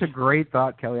 Oh, that's a great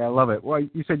thought, Kelly. I love it. Well,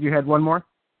 you said you had one more?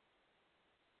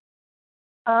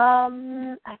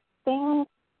 I think,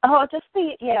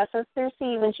 so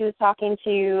Cersei, when she was talking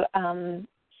to,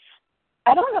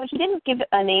 I don't know, he didn't give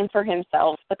a name for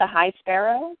himself, but the High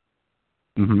Sparrow.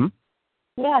 Mm-hmm.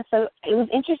 Yeah, so it was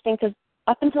interesting, because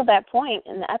up until that point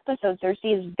in the episode,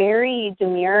 Cersei is very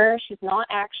demure. She's not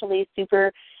actually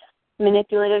super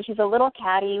manipulative. She's a little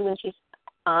catty when she's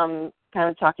kind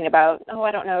of talking about,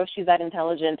 I don't know if she's that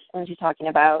intelligent, when she's talking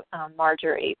about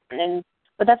Marjorie.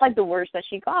 But that's the worst that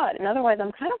she got. And otherwise,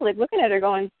 I'm kind of looking at her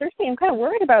going, Cersei, I'm kind of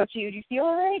worried about you. Do you feel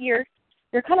all right? You're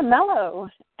kind of mellow.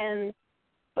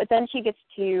 But then she gets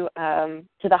to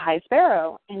the High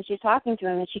Sparrow, and she's talking to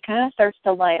him, and she kind of starts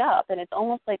to light up, and it's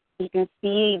almost like you can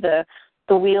see the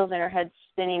wheels in her head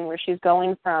spinning, where she's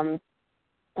going from,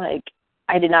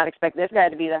 I did not expect this guy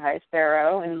to be the High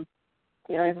Sparrow, and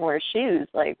you don't even wear shoes,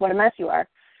 what a mess you are,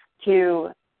 to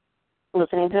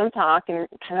listening to him talk, and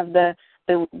kind of the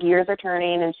gears are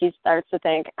turning, and she starts to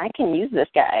think, I can use this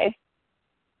guy.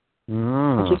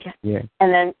 Yeah.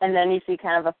 And then you see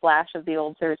kind of a flash of the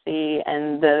old Cersei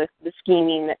and the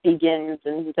scheming that begins,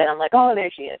 and then I'm like, oh, there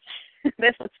she is.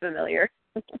 This looks familiar.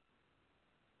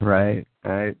 Right.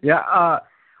 Yeah.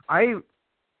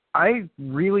 I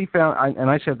really found, and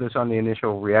I said this on the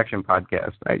initial reaction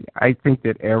podcast, I think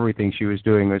that everything she was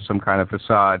doing was some kind of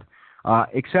facade,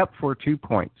 except for 2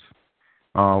 points.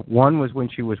 One was when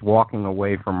she was walking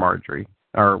away from Marjorie,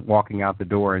 or walking out the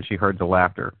door, and she heard the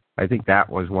laughter. I think that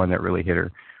was one that really hit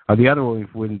her. The other one was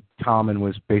when Tommen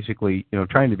was basically,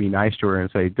 trying to be nice to her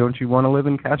and say, don't you want to live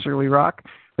in Casterly Rock?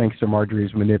 Thanks to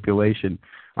Marjorie's manipulation.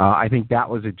 I think that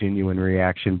was a genuine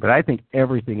reaction, but I think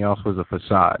everything else was a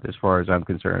facade as far as I'm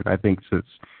concerned. I think since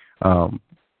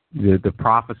the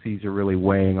prophecies are really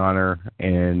weighing on her,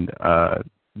 and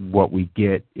what we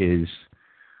get is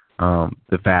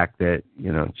the fact that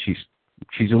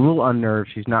she's a little unnerved.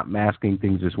 She's not masking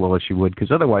things as well as she would,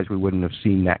 because otherwise we wouldn't have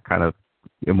seen that kind of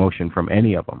emotion from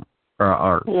any of them,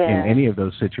 or in any of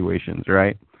those situations,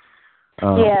 right?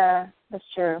 Yeah, that's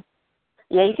true.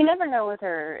 Yeah, you can never know with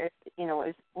her if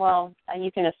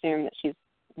you can assume that she's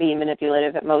being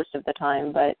manipulative at most of the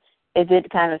time, but it did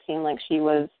kind of seem like she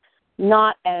was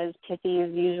not as pithy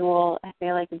as usual. I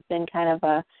feel like it's been kind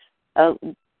of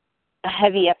a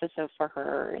heavy episode for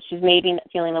her. She's maybe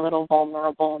feeling a little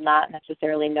vulnerable, not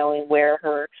necessarily knowing where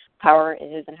her power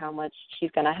is and how much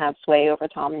she's going to have sway over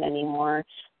Tom anymore.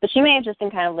 But she may have just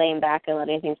been kind of laying back and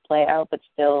letting things play out, but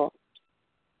still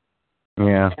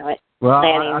planning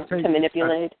to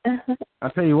manipulate.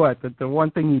 I'll tell you what, the one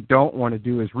thing you don't want to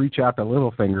do is reach out to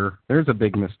Littlefinger. There's a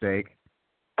big mistake.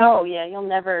 Oh, yeah,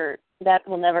 that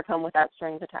will never come without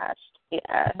strings attached.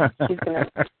 Yeah, she's going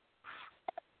to...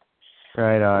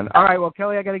 Right on. All right, well,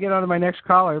 Kelly, I got to get on to my next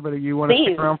caller, but you want to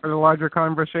stick around for the larger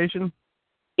conversation?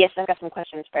 Yes, I've got some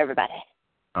questions for everybody.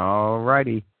 All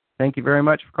righty. Thank you very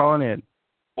much for calling in.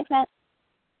 Thanks, Matt.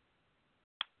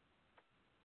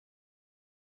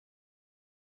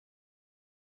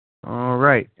 All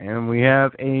right, and we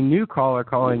have a new caller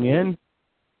calling in.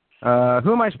 Who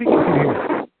am I speaking to here?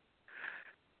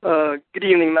 Good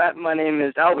evening, Matt. My name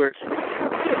is Albert.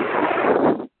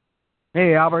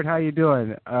 Hey, Albert, how you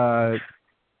doing? I'm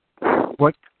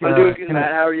doing good,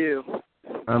 Matt. How are you?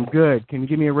 I'm good. Can you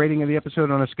give me a rating of the episode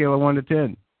on a scale of 1 to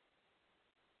 10?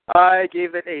 I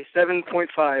gave it a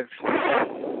 7.5.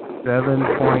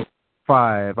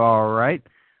 7.5. All right.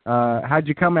 How'd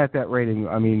you come at that rating?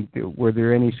 I mean, were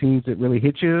there any scenes that really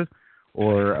hit you,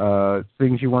 or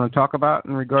things you want to talk about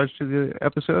in regards to the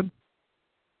episode?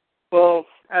 Well,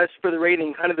 as for the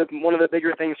rating, kind of one of the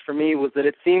bigger things for me was that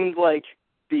it seemed like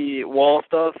the wall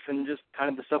stuff and just kind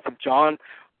of the stuff with John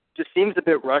just seems a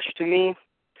bit rushed to me.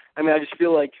 I mean, I just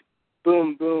feel like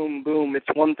boom, boom, boom, it's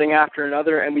one thing after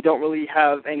another, and we don't really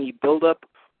have any build-up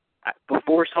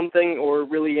before something or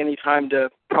really any time to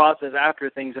process after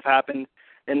things have happened.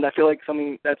 And I feel like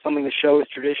that's something the show has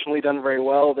traditionally done very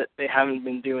well that they haven't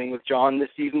been doing with John this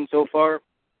season so far.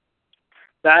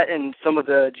 That and some of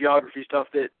the geography stuff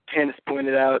that Tannis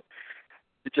pointed out,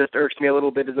 it just irks me a little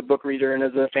bit as a book reader and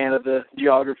as a fan of the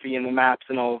geography and the maps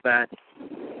and all of that.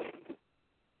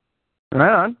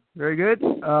 Right on. Very good.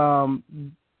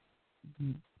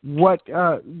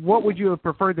 What would you have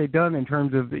preferred they'd done in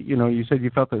terms of, you said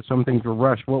you felt that some things were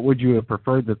rushed. What would you have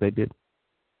preferred that they did?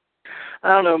 I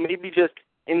don't know, maybe just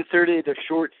inserted a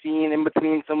short scene in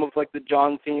between some of, like, the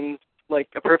John scenes. Like,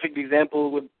 a perfect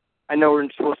example would, I know we're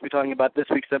supposed to be talking about this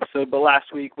week's episode, but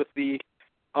last week with the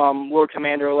Lord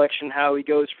Commander election, how he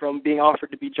goes from being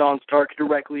offered to be Jon Stark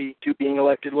directly to being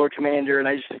elected Lord Commander, and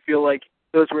I just feel like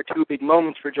those were two big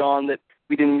moments for Jon that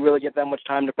we didn't really get that much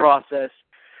time to process,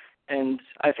 and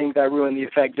I think that ruined the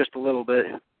effect just a little bit.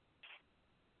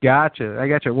 Gotcha. I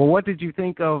gotcha. Well, what did you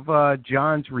think of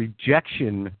Jon's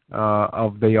rejection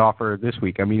of the offer this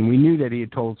week? I mean, we knew that he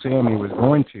had told Sam he was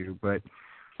going to, but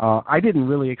I didn't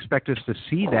really expect us to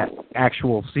see that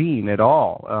actual scene at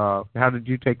all. How did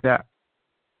you take that?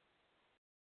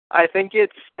 I think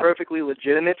it's perfectly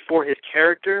legitimate for his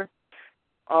character,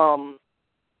 and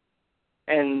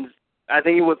I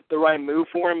think it was the right move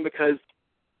for him because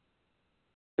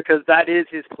that is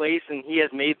his place, and he has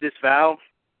made this vow.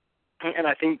 And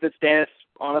I think that Stannis,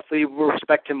 honestly, will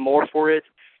respect him more for it,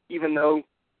 even though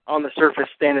on the surface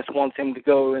Stannis wants him to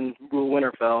go and rule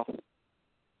Winterfell.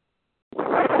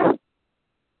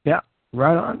 Yeah,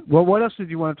 right on. Well, what else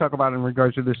did you want to talk about in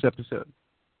regards to this episode?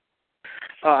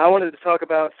 I wanted to talk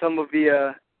about some of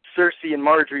the Cersei and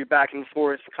Marjorie back and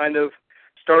forth, kind of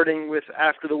starting with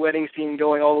after the wedding scene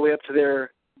going all the way up to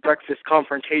their breakfast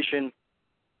confrontation.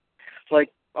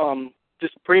 Like,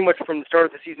 just pretty much from the start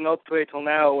of the season all the way till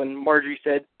now, when Marjorie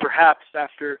said, perhaps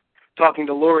after talking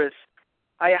to Loras,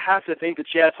 I have to think that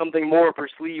she has something more up her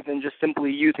sleeve than just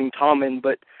simply using Tommen,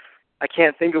 but I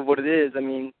can't think of what it is. I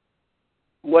mean,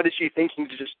 what is she thinking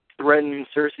to just threaten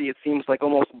Cersei? It seems like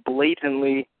almost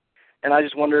blatantly, and I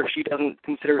just wonder if she doesn't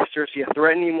consider Cersei a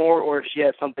threat anymore or if she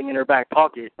has something in her back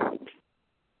pocket.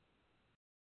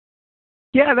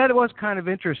 Yeah, that was kind of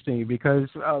interesting because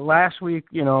last week,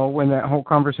 when that whole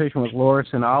conversation with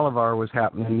Loras and Oliver was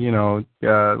happening,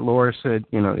 Loras said,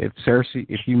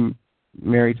 if you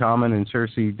marry Tommen and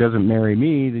Cersei doesn't marry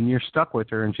me, then you're stuck with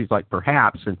her. And she's like,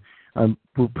 perhaps. And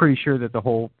we're pretty sure that the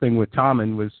whole thing with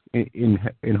Tommen was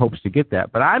in hopes to get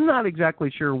that. But I'm not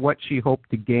exactly sure what she hoped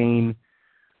to gain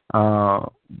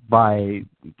by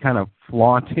kind of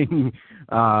flaunting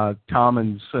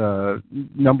Tommen's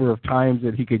number of times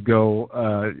that he could go,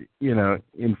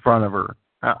 in front of her.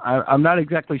 I'm not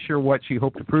exactly sure what she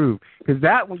hoped to prove, because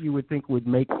that what you would think would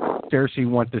make Cersei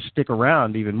want to stick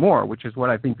around even more, which is what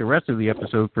I think the rest of the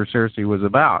episode for Cersei was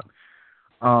about.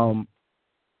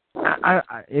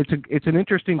 It's an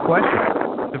interesting question.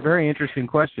 It's a very interesting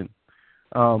question.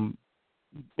 How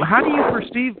do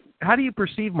you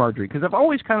perceive Marjorie? Because I've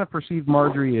always kind of perceived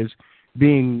Marjorie as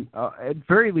being at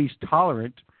very least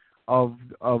tolerant of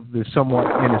the somewhat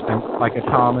innocent, like a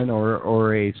Tommen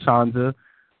or a Sansa,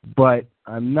 but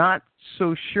I'm not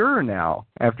so sure now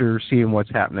after seeing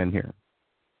what's happening here.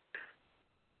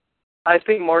 I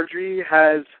think Marjorie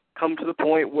has come to the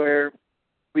point where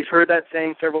we've heard that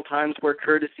saying several times, where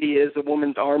courtesy is a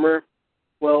woman's armor.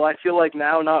 Well, I feel like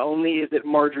now not only is it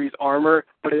Marjorie's armor,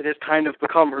 but it has kind of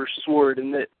become her sword,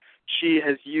 and that she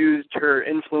has used her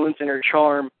influence and her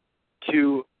charm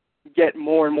to get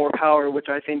more and more power, which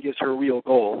I think is her real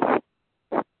goal.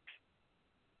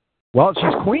 Well,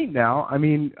 she's queen now. I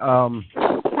mean,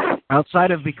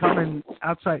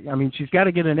 she's got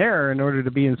to get an heir in order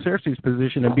to be in Cersei's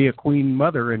position and be a queen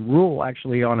mother and rule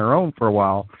actually on her own for a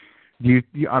while.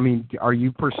 Are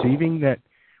you perceiving that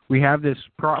we have this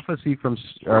prophecy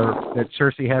that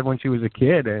Cersei had when she was a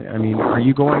kid? I mean, are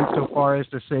you going so far as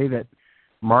to say that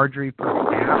Marjorie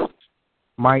perhaps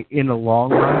might, in the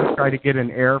long run, try to get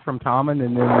an heir from Tommen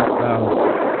and then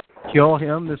kill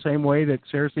him the same way that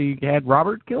Cersei had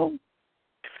Robert killed?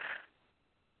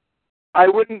 I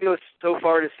wouldn't go so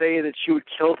far to say that she would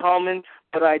kill Tommen,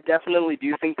 but I definitely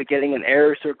do think that getting an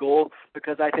heir is her goal,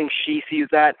 because I think she sees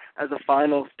that as a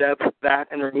final step, that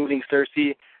and removing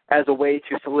Cersei as a way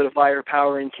to solidify her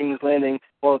power in King's Landing,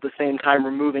 while at the same time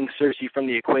removing Cersei from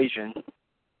the equation.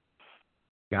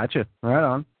 Gotcha. Right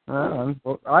on. Well,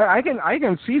 I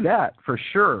can see that for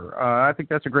sure. I think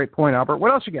that's a great point, Albert.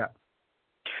 What else you got?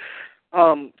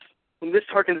 This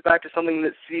harkens back to something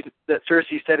that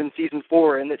Cersei said in Season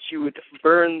 4, and that she would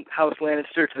burn House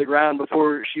Lannister to the ground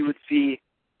before she would see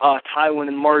Tywin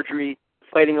and Marjorie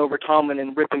fighting over Tommen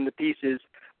and ripping to pieces.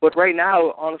 But right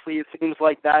now, honestly, it seems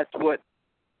like that's what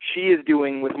she is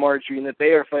doing with Marjorie, and that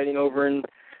they are fighting over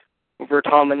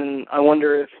Tommen. And I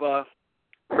wonder if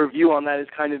her view on that has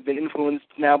kind of been influenced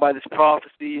now by this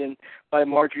prophecy and by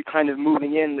Marjorie kind of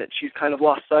moving in, that she's kind of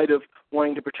lost sight of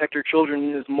wanting to protect her children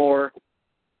and is more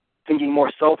thinking more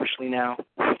selfishly now.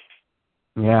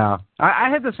 Yeah. I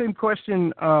had the same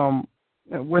question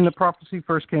when the prophecy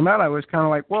first came out. I was kind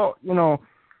of like, well,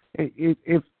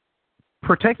 if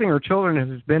protecting her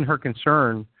children has been her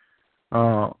concern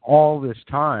all this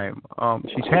time,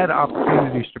 she's had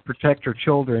opportunities to protect her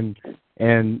children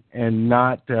and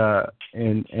not cause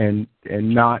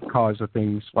the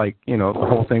things like, the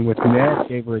whole thing with Ned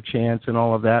gave her a chance and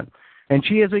all of that, and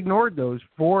she has ignored those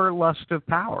for lust of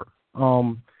power.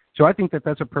 So I think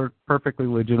that's a perfectly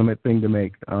legitimate thing to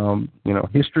make.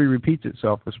 History repeats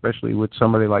itself, especially with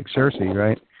somebody like Cersei,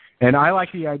 right? And I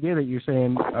like the idea that you're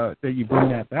saying that you bring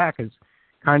that back as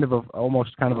kind of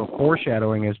almost kind of a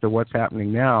foreshadowing as to what's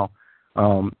happening now,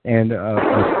 and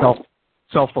a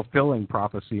self-fulfilling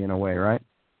prophecy in a way, right?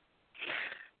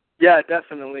 Yeah,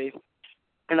 definitely.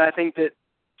 And I think that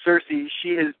Cersei,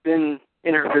 she has been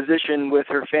in her position with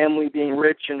her family being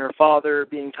rich and her father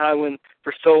being Tywin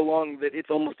for so long that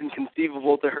it's almost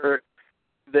inconceivable to her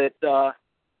that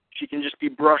she can just be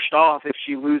brushed off if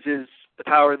she loses the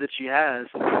power that she has.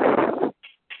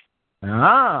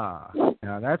 Now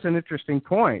that's an interesting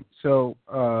point. So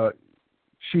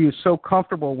she is so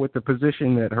comfortable with the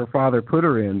position that her father put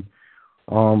her in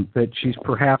that she's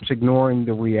perhaps ignoring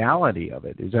the reality of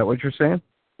it. Is that what you're saying?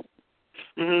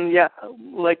 Yeah,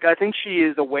 I think she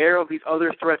is aware of these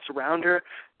other threats around her,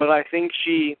 but I think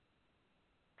she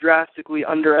drastically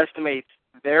underestimates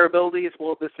their abilities,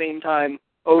 while at the same time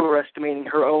overestimating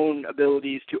her own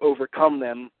abilities to overcome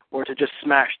them or to just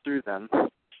smash through them.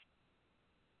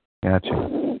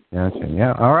 Gotcha.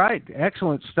 Yeah. All right.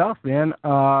 Excellent stuff, man.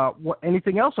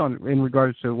 Anything else in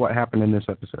regards to what happened in this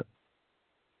episode?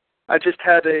 I just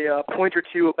had a point or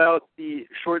two about the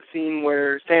short scene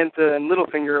where Sansa and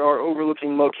Littlefinger are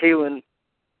overlooking Mo Kalen,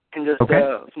 and just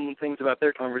some things about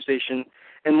their conversation.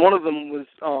 And one of them was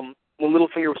when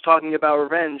Littlefinger was talking about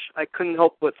revenge. I couldn't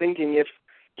help but thinking if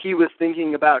he was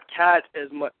thinking about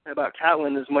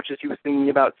Catelyn as much as he was thinking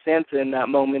about Sansa in that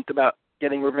moment, about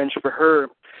getting revenge for her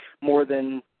more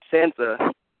than Sansa.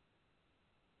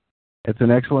 That's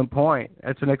an excellent point.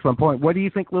 What do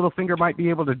you think Littlefinger might be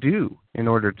able to do in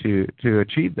order to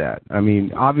achieve that? I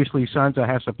mean, obviously Sansa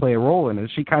has to play a role in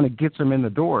it. She kind of gets him in the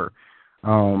door.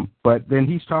 But then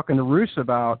he's talking to Roose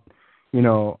about,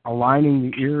 aligning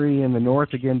the Erie and the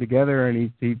North again together,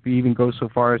 and he even goes so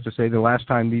far as to say the last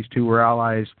time these two were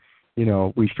allies,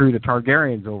 we threw the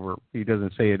Targaryens over. He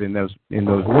doesn't say it in those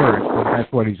words, but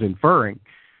that's what he's inferring.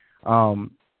 Do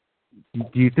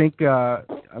you think?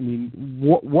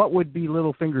 What would be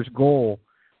Littlefinger's goal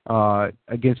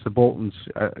against the Boltons?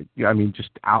 Just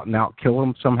out and out kill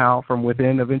them somehow from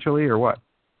within eventually, or what?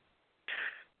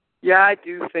 Yeah, I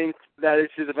do think that is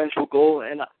his eventual goal,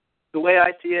 and the way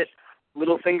I see it,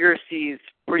 Littlefinger sees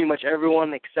pretty much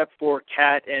everyone except for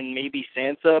Cat and maybe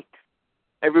Sansa.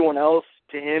 Everyone else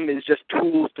to him is just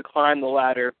tools to climb the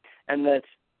ladder, and that's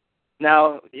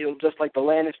now, just like the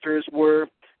Lannisters were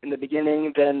in the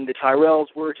beginning, then the Tyrells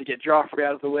were to get Joffrey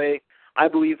out of the way. I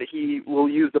believe that he will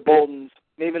use the Boltons,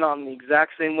 maybe not in the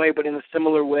exact same way, but in a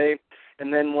similar way,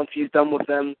 and then once he's done with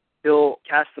them, he'll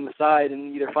cast them aside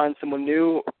and either find someone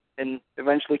new and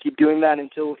eventually keep doing that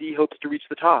until he hopes to reach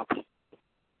the top.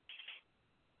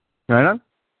 Right on.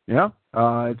 Yeah,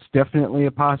 it's definitely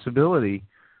a possibility.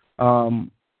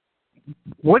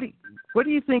 What do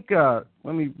you think?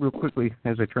 Let me real quickly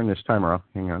as I turn this timer off.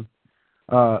 Hang on.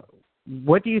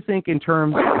 What do you think in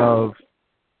terms of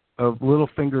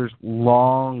Littlefinger's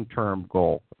long-term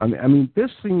goal?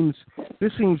 This seems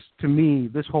to me,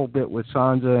 this whole bit with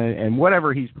Sansa and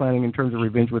whatever he's planning in terms of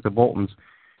revenge with the Boltons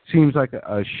seems like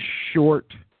a short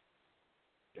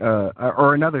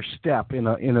or another step in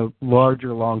a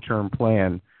larger long-term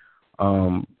plan.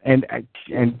 And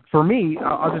for me,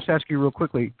 I'll just ask you real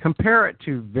quickly, compare it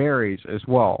to Varys as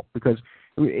well, because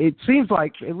it seems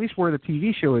like, at least where the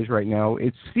TV show is right now,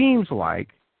 it seems like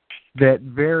that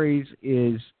Varys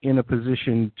is in a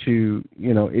position to,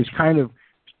 is kind of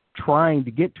trying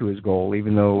to get to his goal,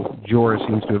 even though Jorah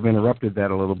seems to have interrupted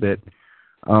that a little bit.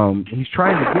 He's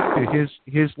trying to get to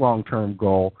his long-term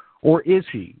goal, or is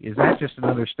he? Is that just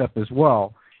another step as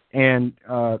well? And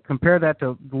compare that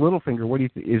to Littlefinger. What do you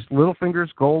think? Is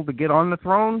Littlefinger's goal to get on the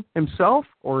throne himself,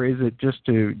 or is it just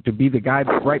to be the guy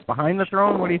that's right behind the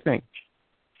throne? What do you think?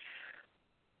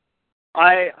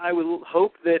 I would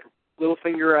hope that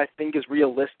Littlefinger, I think, is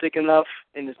realistic enough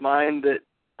in his mind that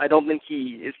I don't think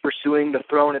he is pursuing the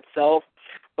throne itself,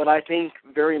 but I think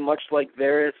very much like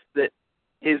Varys that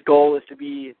his goal is to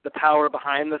be the power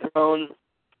behind the throne.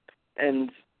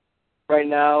 And right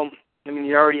now,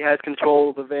 he already has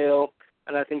control of the Vale,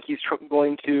 and I think he's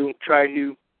going to try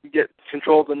to get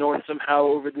control of the North somehow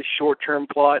over this short-term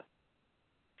plot.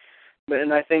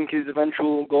 And I think his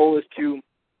eventual goal is to,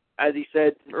 as he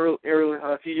said earlier,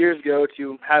 a few years ago,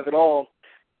 to have it all.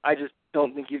 I just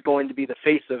don't think he's going to be the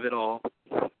face of it all.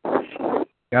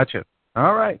 Gotcha.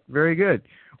 All right. Very good.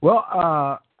 Well,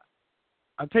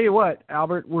 I'll tell you what,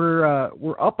 Albert, we're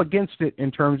up against it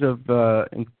in terms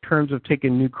of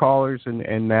taking new callers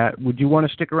and that. Would you want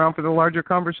to stick around for the larger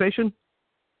conversation?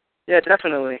 Yeah,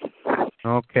 definitely.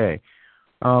 Okay.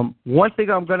 One thing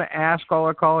I'm going to ask all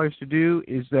our callers to do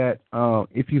is that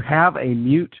if you have a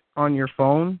mute on your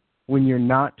phone when you're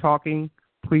not talking,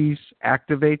 please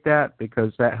activate that,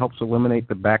 because that helps eliminate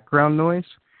the background noise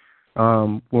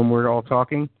when we're all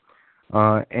talking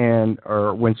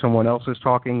or when someone else is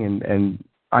talking. And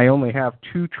I only have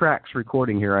 2 tracks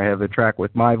recording here. I have the track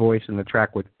with my voice and the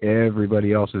track with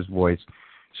everybody else's voice.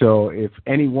 So if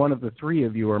any one of the 3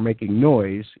 of you are making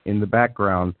noise in the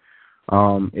background,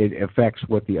 it affects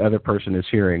what the other person is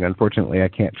hearing. Unfortunately, I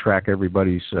can't track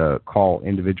everybody's call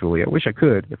individually. I wish I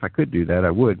could. If I could do that,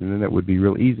 I would, and then that would be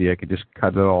real easy. I could just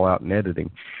cut it all out in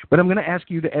editing. But I'm going to ask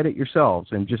you to edit yourselves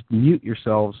and just mute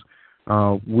yourselves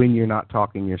when you're not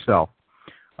talking yourself.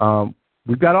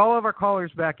 We've got all of our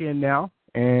callers back in now,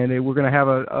 and we're going to have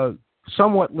a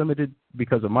somewhat limited,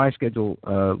 because of my schedule,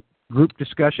 group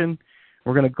discussion.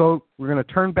 We're going to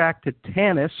turn back to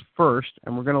Tanis first,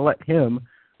 and we're going to let him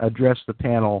address the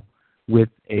panel with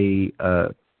a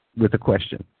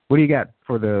question. What do you got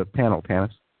for the panel, Tanis?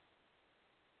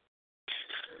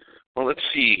 Well, let's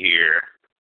see here.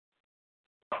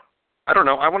 I don't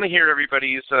know. I want to hear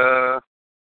everybody's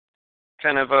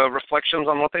kind of reflections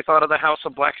on what they thought of the House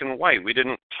of Black and White. We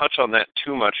didn't touch on that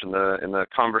too much in the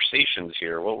conversations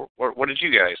here. What did you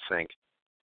guys think?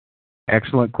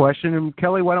 Excellent question. And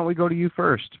Kelly, why don't we go to you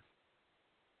first?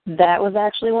 That was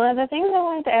actually one of the things I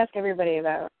wanted to ask everybody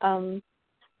about.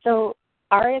 So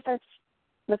Arya starts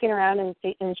looking around and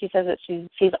she says that she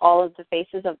sees all of the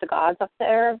faces of the gods up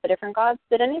there, the different gods.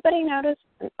 Did anybody notice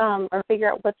or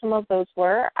figure out what some of those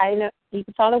were? I know you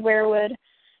saw the werewood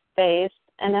face,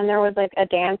 and then there was like a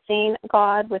dancing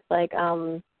god with like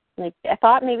I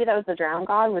thought maybe that was the drowned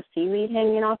god with seaweed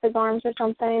hanging off his arms or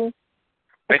something.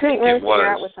 I couldn't really figure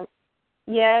out what some.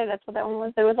 Yeah, that's what that one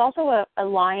was. There was also a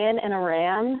lion and a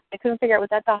ram. I couldn't figure out, was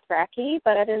that Dothraki?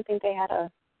 But I didn't think they had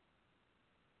a...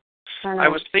 I don't know. I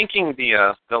was thinking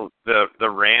the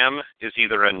ram is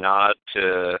either a nod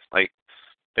to, like,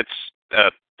 it's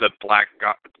the black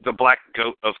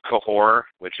goat of Kahor,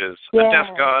 which is the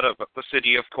death god of the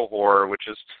city of Kahor, which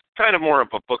is kind of more of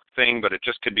a book thing, but it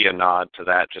just could be a nod to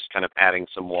that, just kind of adding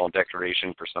some wall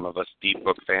decoration for some of us deep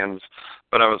book fans.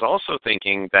 But I was also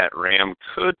thinking that ram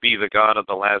could be the god of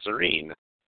the Lazarene.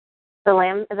 The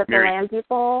lamb? Is it the lamb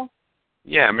people?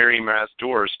 Yeah, Mary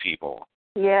Maz-Dor's people.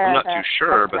 Yeah. I'm not too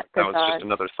sure, but that was just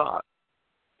another thought.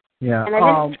 Yeah. And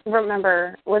I didn't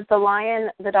remember, was the lion,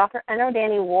 I know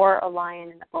Danny wore a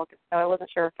lion in the book, so I wasn't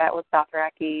sure if that was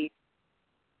Dothraki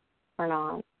or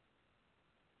not.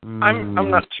 I'm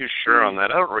not too sure on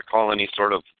that. I don't recall any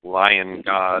sort of lion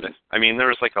god. I mean, there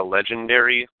was like a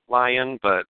legendary lion,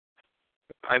 but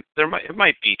it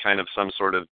might be kind of some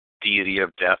sort of deity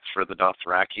of death for the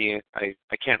Dothraki. I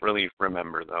can't really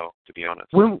remember, though, to be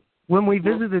honest. When we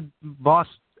visited Vos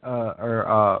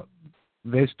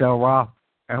Ves del Ra,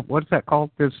 what's that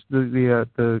called? The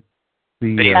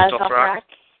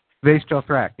Ves del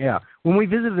Thrak. Yeah. When we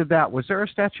visited that, was there a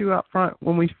statue out front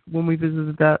when we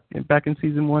visited that back in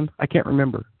season 1? I can't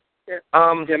remember. There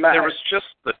was just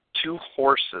the 2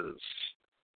 horses.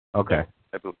 Okay.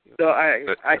 So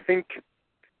I think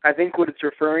what it's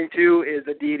referring to is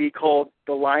a deity called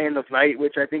the Lion of Night,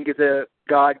 which I think is a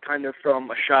god kind of from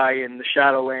Ashai in the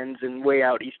Shadowlands and way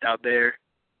out east out there.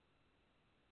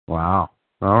 Wow.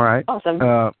 All right. Awesome.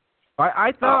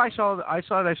 I thought I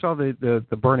saw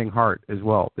the burning heart as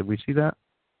well. Did we see that?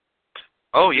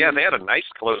 Oh yeah, they had a nice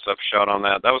close-up shot on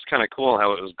that. That was kind of cool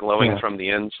how it was glowing from the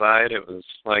inside. It was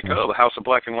like, the House of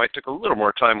Black and White took a little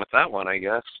more time with that one, I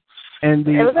guess. And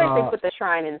it was nice they put the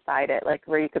shrine inside it, like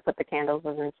where you could put the candles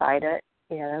was inside it.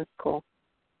 Yeah, that was cool.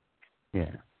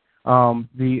 Yeah.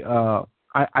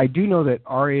 I do know that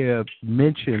Arya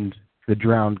mentioned the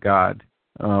drowned god.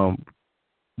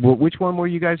 Which one were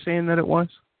you guys saying that it was?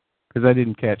 Because I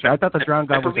didn't catch it. I thought the drowned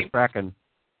god was a Kraken.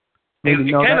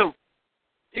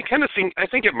 It kind of seemed, I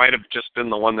think it might have just been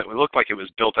the one that looked like it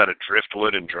was built out of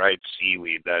driftwood and dried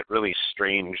seaweed, that really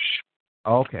strange,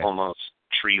 almost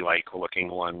tree-like looking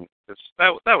one.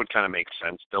 That would kind of make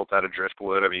sense, built out of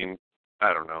driftwood. I mean,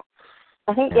 I don't know.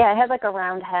 I think, it had like a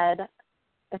round head,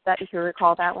 if you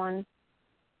recall that one.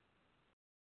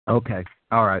 Okay.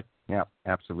 All right. Yeah,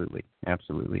 absolutely.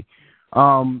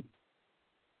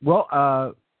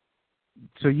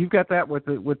 So you've got that with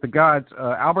the gods.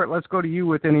 Albert, let's go to you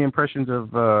with any impressions of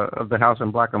the House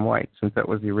in Black and White, since that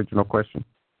was the original question.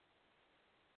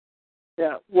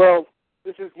 Yeah, well,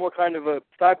 this is more kind of a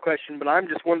side question, but I'm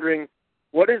just wondering,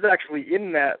 what is actually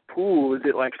in that pool? Is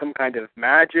it like some kind of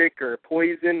magic or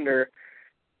poison, or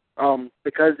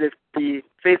because if the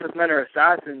Faceless Men are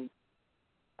assassins,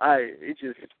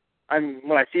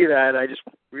 when I see that, I just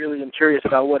really am curious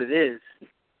about what it is.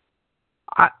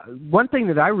 One thing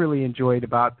that I really enjoyed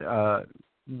about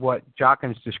what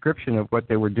Jockin's description of what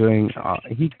they were doing,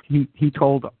 he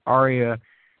told Arya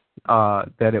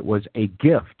that it was a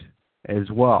gift as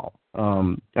well.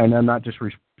 And I'm not just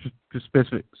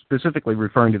specifically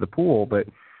referring to the pool, but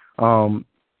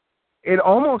it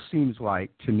almost seems like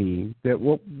to me that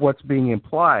what's being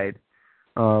implied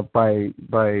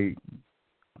by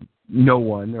no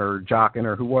one or Jockin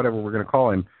or whatever we're going to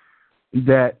call him,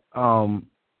 that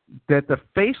the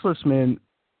Faceless Men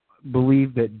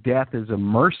believe that death is a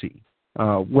mercy,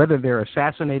 whether they're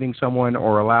assassinating someone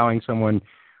or allowing someone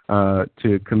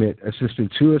to commit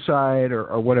assisted suicide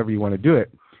or whatever you want to do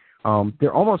it.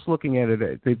 They're almost looking at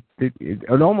it.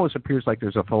 It almost appears like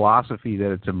there's a philosophy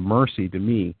that it's a mercy to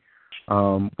me.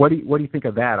 What do you think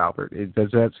of that, Albert?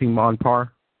 Does that seem on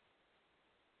par?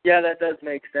 Yeah, that does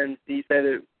make sense. He said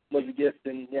it was a gift,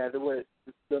 and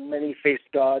the many-faced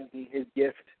God and his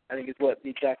gift, I think is what the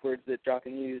exact words that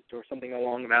Jockin used, or something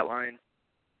along that line.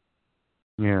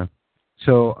 Yeah.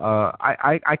 So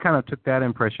I kind of took that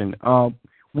impression.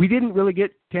 We didn't really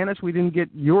get, Tanis, we didn't get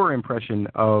your impression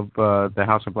of the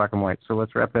House of Black and White, so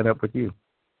let's wrap that up with you.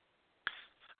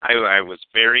 I was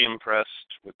very impressed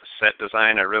with the set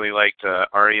design. I really liked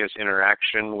Arya's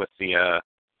interaction with the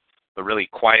really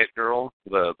quiet girl,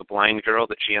 the blind girl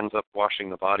that she ends up washing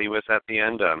the body with at the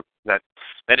end. That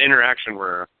interaction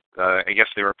where I guess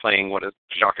they were playing what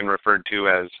Jockin referred to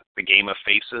as the game of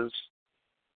faces,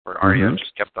 where Arya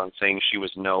just kept on saying she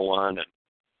was no one, and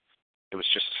it was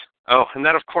just, and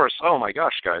that of course, oh my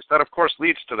gosh, guys, that of course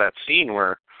leads to that scene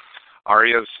where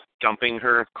Arya's dumping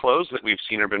her clothes that we've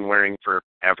seen her been wearing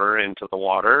forever into the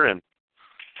water, and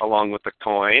along with the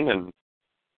coin, and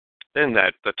then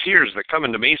the tears that come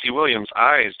into Maisie Williams'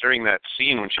 eyes during that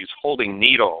scene when she's holding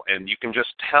Needle, and you can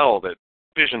just tell that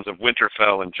visions of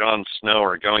Winterfell and Jon Snow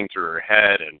are going through her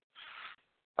head, and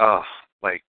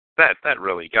like that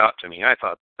really got to me. I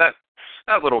thought that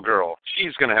little girl,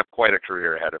 she's going to have quite a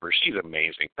career ahead of her. She's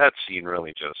amazing. That scene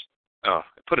really just it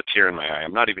put a tear in my eye.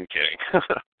 I'm not even kidding.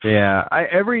 Yeah,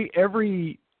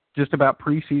 every just about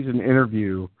preseason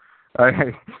interview,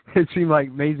 it seemed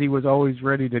like Maisie was always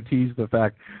ready to tease the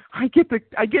fact, I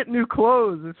get new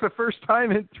clothes. It's the first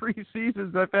time in 3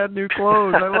 seasons I've had new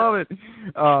clothes. I love it.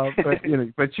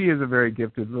 But she is a very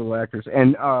gifted little actress,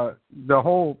 and the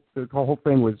whole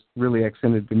thing was really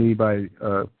accented to me by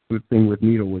the thing with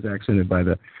Needle was accented by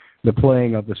the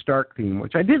playing of the Stark theme,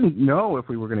 which I didn't know if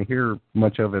we were going to hear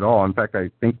much of it all. In fact, I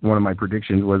think one of my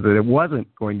predictions was that it wasn't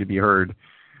going to be heard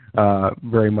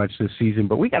very much this season,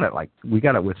 but we got it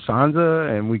with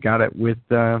Sansa, and we got it with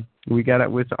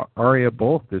Arya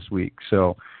both this week.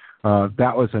 So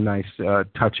that was a nice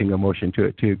touching emotion to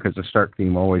it too, because the Stark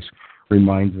theme always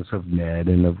reminds us of Ned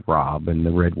and of Robb and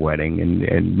the Red Wedding,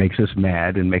 and makes us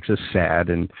mad and makes us sad,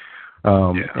 and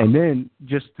then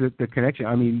just the connection.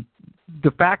 I mean,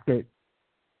 the fact that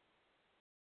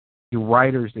the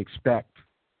writers expect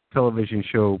television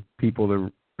show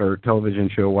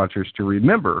watchers to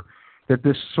remember that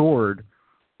this sword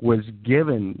was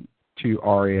given to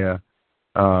Arya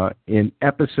in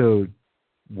episode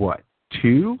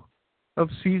 2 of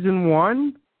season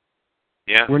 1.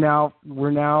 Yeah, we're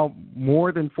now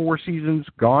more than 4 seasons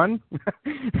gone, but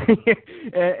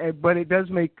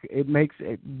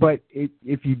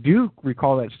if you do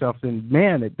recall that stuff, then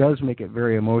man, it does make it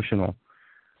very emotional.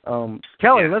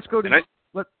 Kelly, let's go to.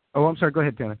 I'm sorry. Go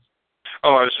ahead, Dennis.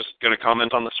 Oh, I was just going to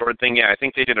comment on the sword thing. Yeah, I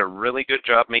think they did a really good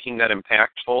job making that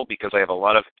impactful, because I have a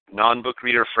lot of non-book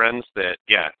reader friends that,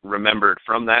 remembered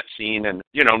from that scene, and,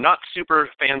 not super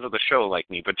fans of the show like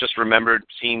me, but just remembered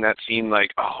seeing that scene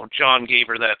like, oh, Jon gave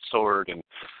her that sword, and,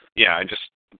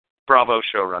 bravo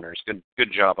showrunners.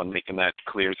 Good job on making that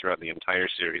clear throughout the entire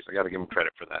series. I got to give them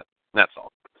credit for that. That's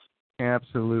all.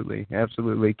 Absolutely.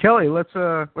 Kelly, let's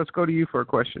go to you for a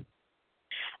question.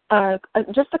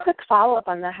 Just a quick follow-up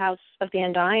on the House of the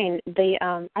Undying.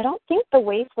 I don't think the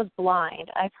waif was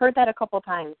blind. I've heard that a couple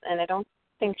times, and I don't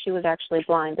think she was actually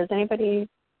blind. Does anybody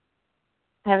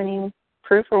have any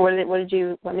proof, or what made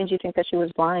you think that she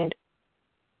was blind?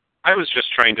 I was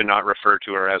just trying to not refer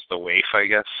to her as the waif, I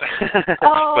guess.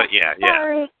 Oh, but yeah.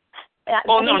 Sorry. Yeah,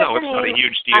 well, no, it's not a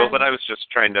huge deal, but I was just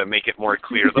trying to make it more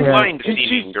clear. The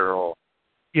blind-seeming girl.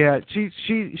 Yeah,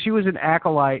 she was an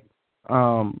acolyte.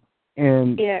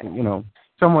 And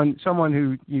someone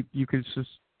who you could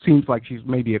seems like she's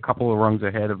maybe a couple of rungs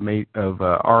ahead of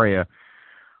Arya.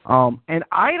 And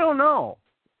I don't know,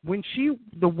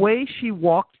 the way she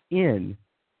walked in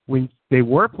when they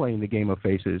were playing the Game of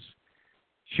Faces,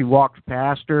 she walked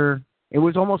past her. It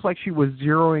was almost like she was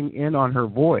zeroing in on her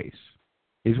voice,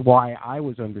 is why I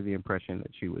was under the impression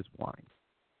that she was blind.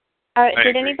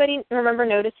 Did anybody remember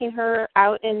noticing her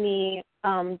out in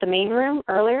the main room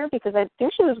earlier? Because I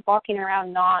think she was walking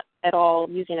around not at all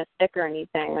using a stick or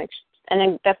anything. And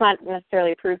then that's not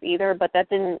necessarily proof either, but that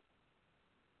didn't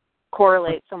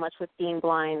correlate so much with being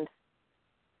blind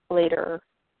later.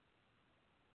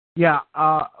 Yeah.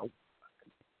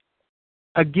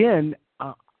 Again,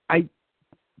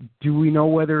 do we know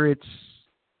whether it's?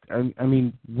 I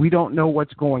mean, we don't know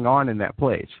what's going on in that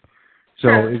place.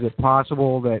 So is it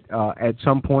possible that at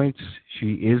some points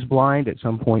she is blind, at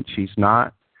some points she's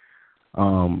not?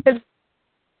 It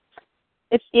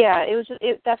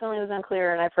definitely was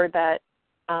unclear, and I've heard that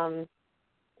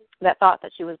that thought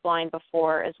that she was blind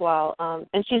before as well.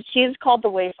 And she's called the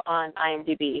waif on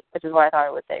IMDb, which is what I thought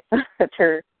it would say. That's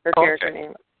her character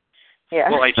name. Yeah.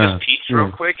 Well, I just peeked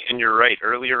real quick, and you're right.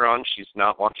 Earlier on, she's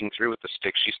not walking through with the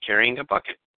stick; she's carrying a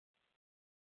bucket.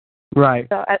 Right.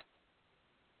 So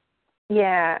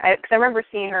because I remember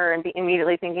seeing her and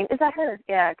immediately thinking, "Is that her?"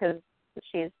 Yeah, because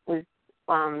she was,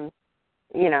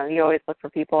 you always look for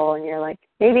people, and you're like,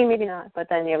 maybe, maybe not. But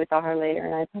then, we saw her later,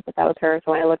 and I thought that was her.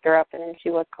 So when I looked her up, and she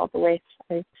was called the waif,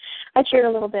 I cheered a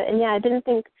little bit. And I didn't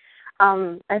think,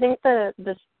 I think the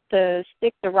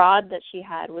stick, the rod that she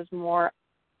had was more.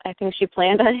 I think she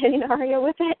planned on hitting Arya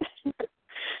with it,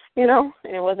 and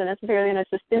it wasn't necessarily an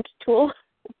assistant tool.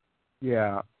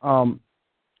 Yeah.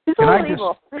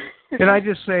 Can I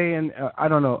just say, and I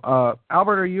don't know,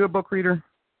 Albert, are you a book reader?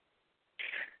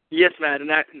 Yes, Matt,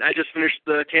 and I just finished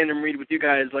the tandem read with you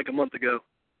guys like a month ago.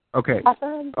 Okay.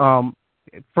 Awesome.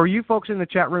 For you folks in the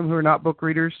chat room who are not book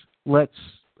readers, let's,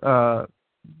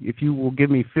 if you will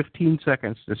give me 15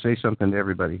 seconds to say something to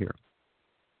everybody here.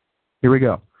 Here we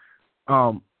go.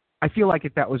 I feel like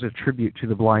if that was a tribute to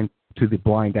the blind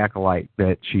acolyte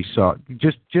that she saw,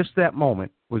 just that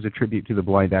moment was a tribute to the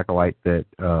blind acolyte that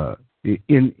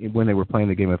when they were playing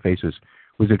the Game of Faces,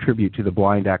 was a tribute to the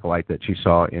blind acolyte that she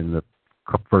saw in the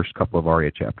first couple of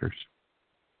Arya chapters.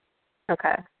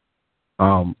 Okay.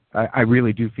 I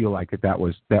really do feel like that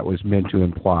was meant to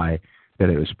imply that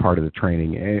it was part of the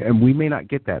training, and we may not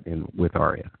get that with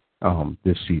Arya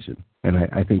this season. And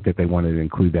I think that they wanted to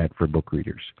include that for book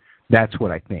readers. That's what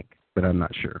I think, but I'm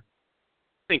not sure.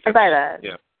 I think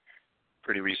yeah,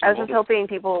 pretty reasonable. I was just hoping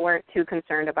people weren't too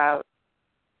concerned about,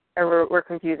 or were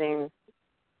confusing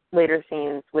later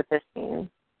scenes with this scene.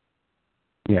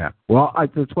 Yeah, well,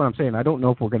 that's what I'm saying. I don't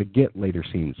know if we're going to get later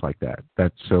scenes like that.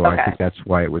 Okay. I think that's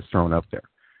why it was thrown up there.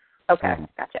 Okay,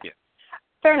 gotcha. Yeah.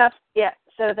 Fair enough. Yeah.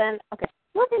 So then, okay,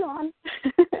 moving on.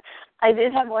 I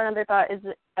did have one other thought is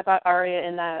about Arya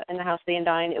in the House of the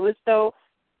Undying. It was so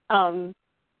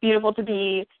beautiful to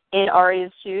be in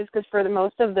Arya's shoes because for the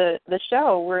most of the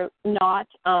show, we're not.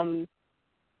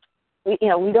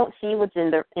 We don't see what's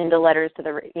in the letters to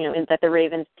that the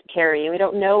Ravens carry. We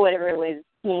don't know what everyone's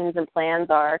schemes and plans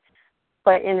are.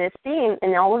 But in this scene,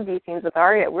 in all of these scenes with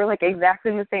Arya, we're like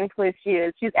exactly in the same place she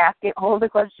is. She's asking all of the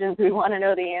questions we want to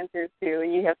know the answers to,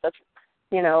 and you have such,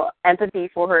 empathy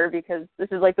for her because this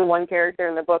is like the one character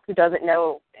in the book who doesn't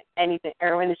know anything,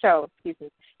 or in the show,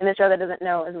 that doesn't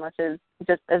know as much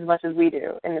as we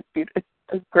do, and it's beautiful.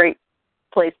 It's a great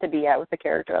place to be at with a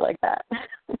character like that.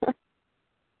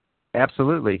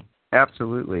 Absolutely.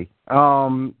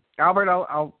 Albert,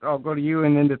 I'll go to you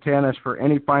and then to Tanis for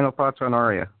any final thoughts on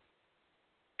Arya.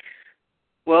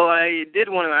 Well, I did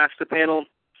want to ask the panel,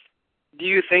 do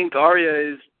you think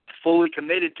Arya is fully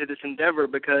committed to this endeavor?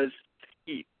 Because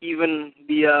even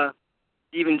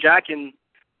Jaqen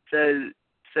says,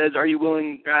 are you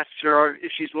willing, asks her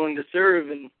if she's willing to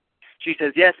serve, and she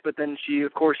says yes, but then she,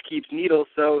 of course, keeps Needle.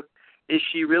 So is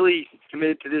she really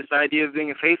committed to this idea of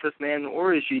being a faithless man,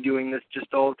 or is she doing this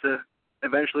just all to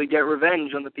eventually get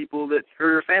revenge on the people that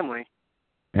hurt her family?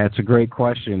 That's a great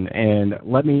question, and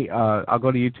I'll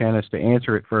go to you, Tanis, to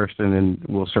answer it first, and then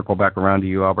we'll circle back around to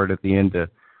you, Albert, at the end to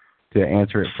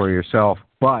answer it for yourself.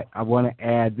 But I want to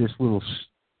add this little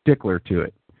stickler to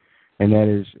it, and that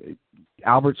is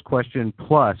Albert's question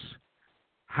plus,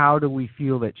 how do we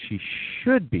feel that she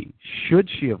should be? Should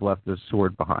she have left the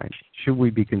sword behind? Should we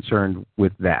be concerned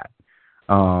with that?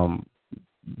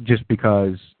 Just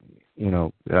because,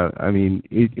 is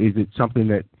it something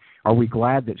that, are we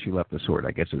glad that she left the sword,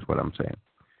 I guess is what I'm saying.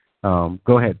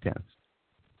 Go ahead, Tanis.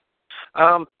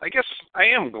 I guess I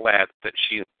am glad that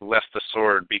she left the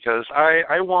sword because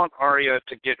I want Arya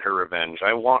to get her revenge.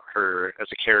 I want her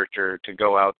as a character to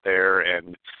go out there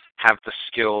and have the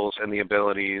skills and the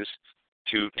abilities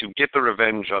to get the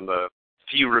revenge on the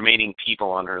few remaining people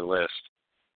on her list.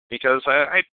 Because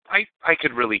I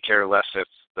could really care less if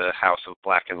the House of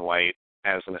Black and White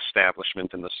as an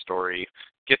establishment in the story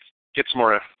gets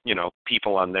more,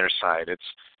 people on their side. It's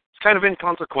kind of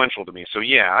inconsequential to me. So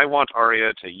yeah, I want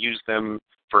Arya to use them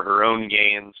for her own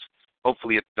gains.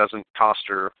 Hopefully it doesn't cost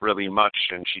her really much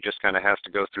and she just kind of has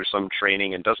to go through some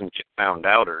training and doesn't get found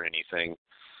out or anything.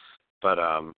 But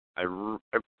I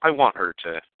want her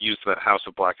to use the House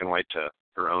of Black and White to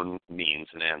her own means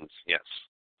and ends, yes.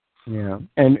 Yeah,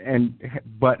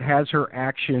 but has her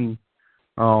action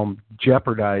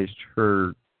jeopardized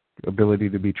her ability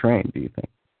to be trained, do you think?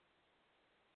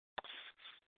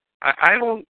 I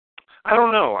don't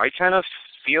know. I kind of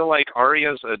feel like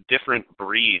Arya's a different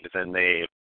breed than they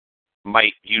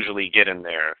might usually get in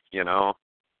there,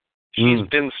 She's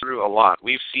been through a lot.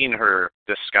 We've seen her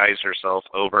disguise herself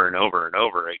over and over and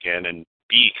over again and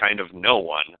be kind of no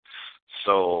one.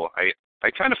 So I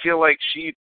kind of feel like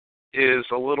she is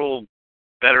a little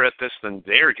better at this than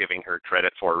they're giving her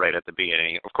credit for right at the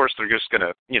beginning. Of course, they're just going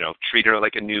to, treat her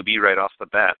like a newbie right off the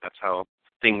bat. That's how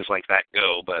things like that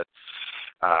go. But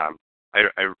I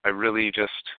really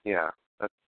just,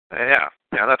 that's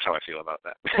how I feel about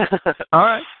that. All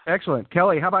right, excellent.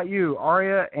 Kelly, how about you?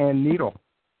 Arya and Needle.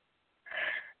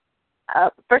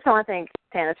 First, I want to thank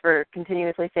Tanis for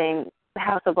continuously saying the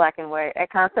House of Black and White. I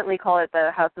constantly call it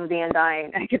the House of the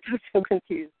Undying. I get so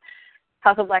confused.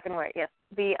 House of Black and White, yes.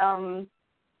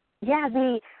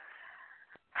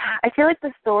 I feel like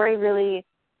the story really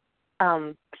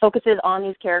focuses on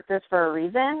these characters for a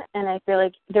reason, and I feel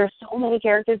like there's so many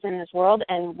characters in this world,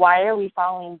 and why are we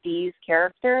following these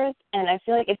characters? And I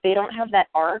feel like if they don't have that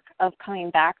arc of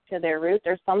coming back to their roots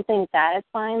or something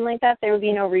satisfying like that, there would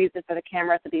be no reason for the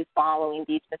camera to be following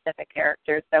these specific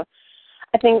characters. So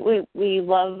I think we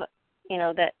love,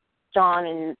 that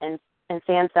Jon and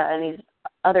Sansa and these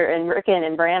and Rickon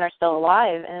and Bran are still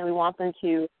alive, and we want them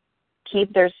to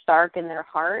keep their Stark in their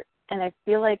heart. And I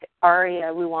feel like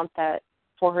Arya, we want that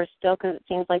for her still because it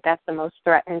seems like that's the most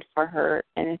threatened for her.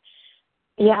 And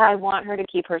yeah, I want her to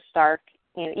keep her Stark,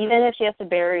 even if she has to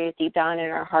bury it deep down in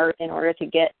her heart in order to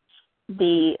get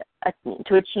to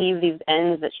achieve these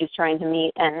ends that she's trying to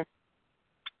meet. And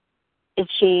if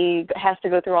she has to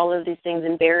go through all of these things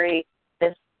and bury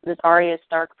this Arya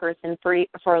Stark person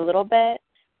for a little bit,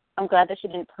 I'm glad that she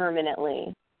didn't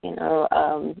permanently,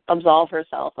 absolve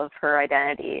herself of her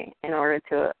identity in order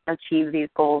to achieve these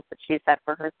goals that she set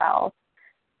for herself.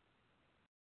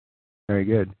 Very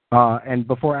good. And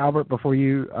Albert, before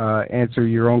you answer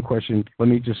your own question, let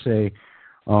me just say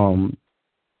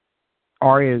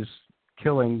Arya's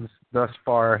killings thus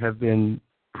far have been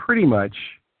pretty much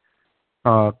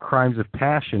crimes of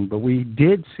passion, but we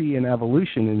did see an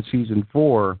evolution in Season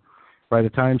 4. By the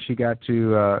time she got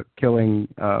to killing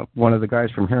one of the guys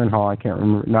from Harrenhal, I can't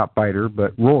remember, not Biter,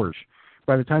 but Rorge.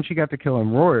 By the time she got to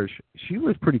killing Rorge, she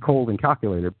was pretty cold and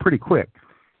calculated, pretty quick.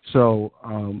 So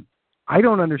I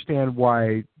don't understand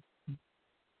why.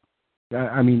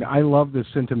 I mean, I love the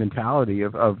sentimentality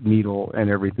of Needle and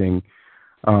everything,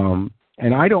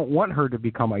 and I don't want her to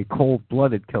become a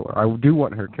cold-blooded killer. I do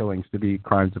want her killings to be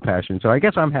crimes of passion. So I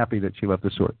guess I'm happy that she left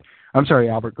the sword. I'm sorry,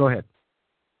 Albert, go ahead.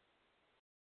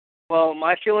 Well,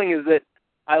 my feeling is that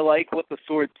I like what the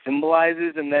sword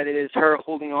symbolizes and that it is her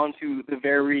holding on to the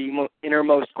very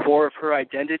innermost core of her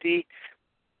identity.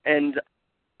 And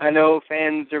I know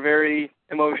fans are very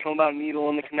emotional about Needle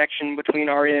and the connection between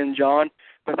Arya and Jon,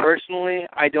 but personally,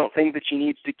 I don't think that she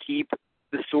needs to keep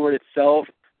the sword itself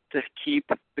to keep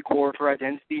the core of her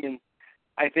identity. And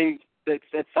I think that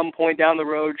at some point down the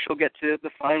road, she'll get to the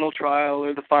final trial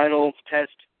or the final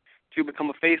test to become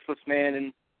a faceless man,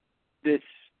 and this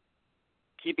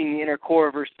keeping the inner core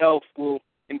of herself will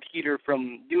impede her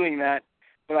from doing that,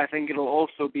 but I think it'll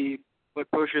also be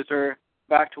what pushes her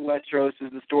back to Westeros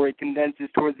as the story condenses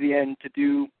towards the end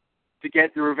to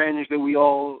get the revenge that we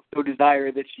all so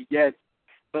desire that she gets.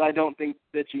 But I don't think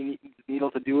that she needs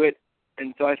Needle to do it,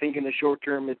 and so I think in the short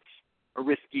term it's a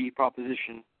risky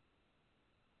proposition.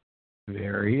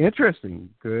 Very interesting.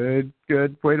 Good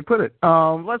way to put it.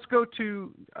 Let's go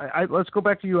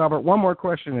back to you, Albert. One more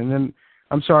question, and then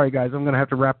I'm sorry, guys. I'm going to have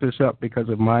to wrap this up because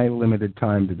of my limited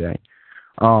time today.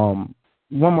 One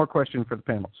more question for the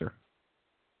panel, sir.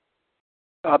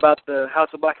 About the House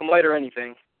of Black and White or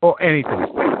anything? Oh, anything.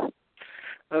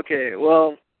 Okay,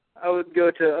 well, I would go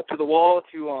up to the wall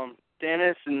to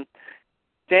Stannis, and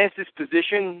Stannis'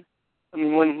 position. I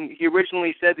mean, when he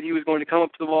originally said that he was going to come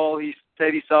up to the wall, he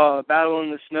said he saw a battle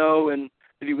in the snow and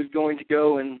that he was going to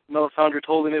go, and Melisandre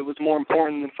told him it was more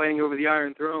important than fighting over the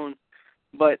Iron Throne.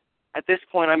 But at this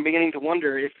point, I'm beginning to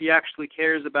wonder if he actually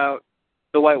cares about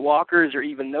the White Walkers or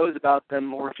even knows about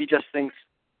them, or if he just thinks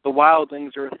the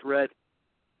wildlings are a threat.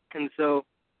 And so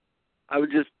I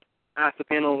would just ask the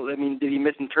panel, I mean, did he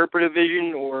misinterpret a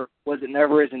vision, or was it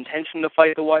never his intention to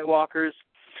fight the White Walkers?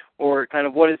 Or kind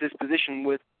of what is his position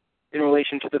in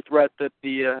relation to the threat that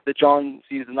that Jon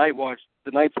sees the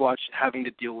Night's Watch having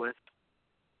to deal with?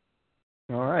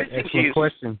 All right, excellent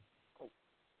question.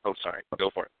 Oh, sorry, go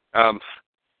for it.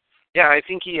 Yeah, I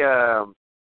think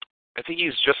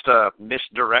he's just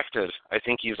misdirected. I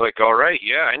think he's like, all right,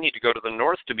 yeah, I need to go to the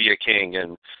north to be a king,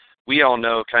 and we all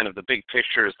know kind of the big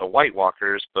picture is the White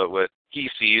Walkers, but what he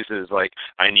sees is like,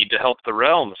 I need to help the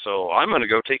realm, so I'm going to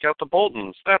go take out the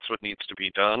Boltons. That's what needs to be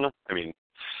done. I mean,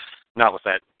 not with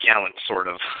that gallant sort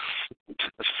of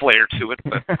flair to it,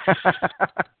 but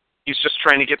he's just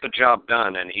trying to get the job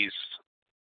done, and he's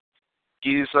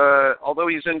although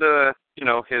he's into,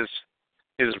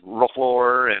 his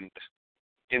lore and,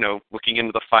 looking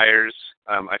into the fires,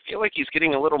 I feel like he's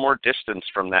getting a little more distance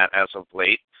from that as of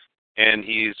late, and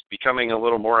he's becoming a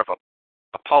little more of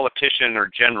a politician or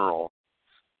general.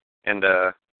 And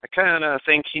I kind of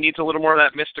think he needs a little more of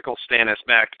that mystical Stannis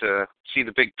back to see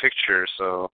the big picture.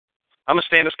 So I'm a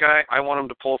Stannis guy. I want him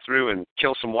to pull through and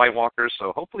kill some White Walkers,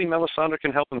 so hopefully Melisandre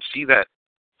can help him see that.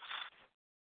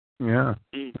 Yeah.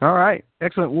 All right.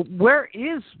 Excellent. Where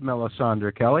is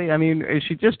Melisandre, Kelly? I mean, is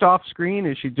she just off screen?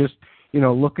 Is she just,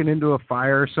 looking into a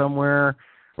fire somewhere,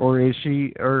 or is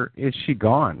she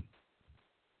gone?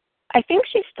 I think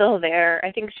she's still there.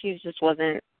 I think she just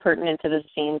wasn't pertinent to the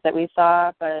scenes that we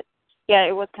saw, but yeah,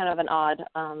 it was kind of an odd.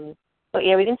 But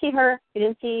yeah, we didn't see her. We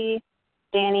didn't see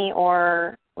Dany,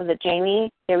 or was it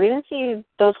Jaime? Yeah, we didn't see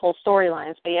those whole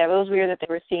storylines. But yeah, it was weird that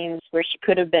there were scenes where she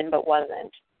could have been but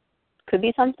wasn't. Could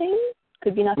be something.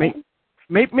 Could be nothing.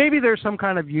 Maybe there's some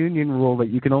kind of union rule that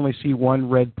you can only see one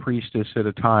red priestess at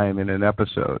a time in an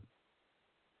episode.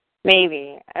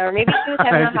 Maybe, or maybe she was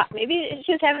having maybe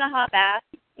she was having a hot bath.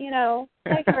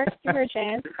 give her a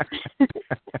chance.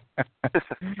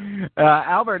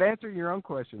 Albert, answer your own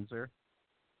question, sir.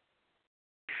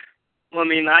 Well, I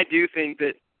mean, I do think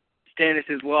that Stannis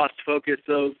has lost focus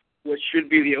of what should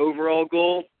be the overall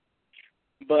goal,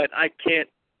 but I can't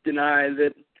deny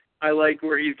that I like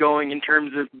where he's going in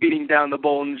terms of beating down the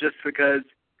Boltons, just because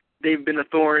they've been a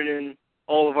thorn in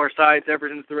all of our sides ever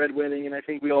since the Red Wedding, and I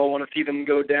think we all want to see them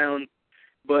go down.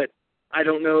 But I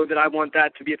don't know that I want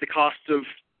that to be at the cost of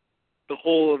the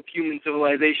whole of human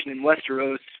civilization in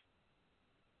Westeros.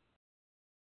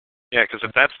 Yeah, because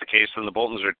if that's the case, then the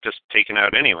Boltons are just taken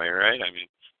out anyway, right? I mean,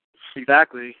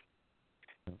 exactly.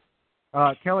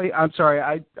 Kelly, I'm sorry,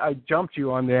 I jumped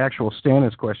you on the actual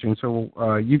Stannis question,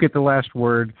 so you get the last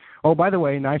word. Oh, by the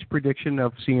way, nice prediction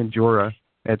of seeing Jorah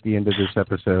at the end of this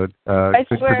episode. Good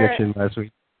prediction last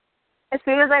week. As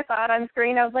soon as I saw it on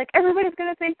screen, I was like, everybody's going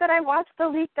to think that I watched the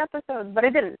leaked episode, but I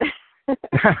didn't.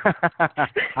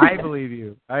 I believe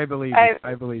you. I believe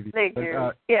you. Thank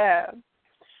you. Yeah.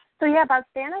 So, yeah, about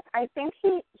Stannis, I think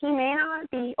he may not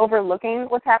be overlooking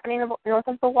what's happening north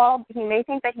of the wall. He may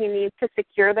think that he needs to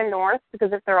secure the north,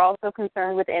 because if they're also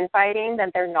concerned with infighting,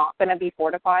 then they're not going to be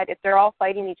fortified. If they're all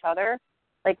fighting each other,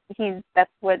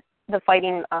 that's what the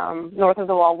fighting north of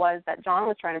the wall was that Jon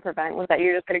was trying to prevent, was that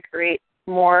you're just going to create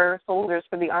more soldiers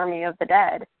for the army of the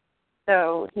dead.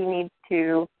 So he needs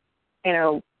to,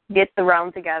 get the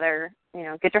realm together,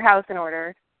 get your house in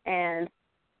order, and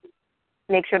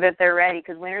make sure that they're ready,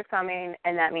 because winter's coming,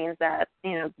 and that means that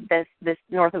this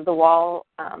north of the wall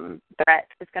threat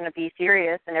is going to be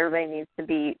serious, and everybody needs to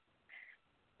be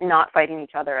not fighting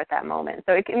each other at that moment.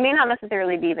 So it may not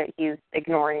necessarily be that he's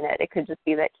ignoring it. It could just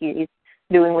be that he's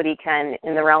doing what he can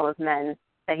in the realm of men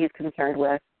that he's concerned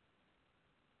with.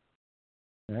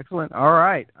 Excellent. All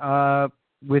right.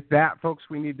 With that, folks,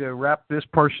 we need to wrap this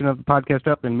portion of the podcast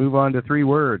up and move on to 3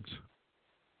 words.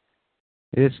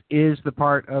 This is the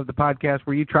part of the podcast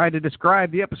where you try to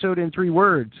describe the episode in 3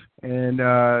 words. And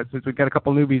since we've got a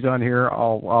couple newbies on here,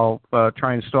 I'll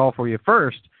try and stall for you.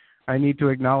 First, I need to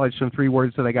acknowledge some 3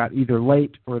 words that I got either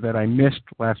late or that I missed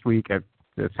last week.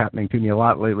 It's happening to me a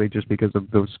lot lately just because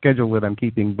of the schedule that I'm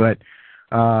keeping. But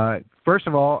first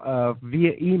of all,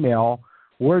 via email,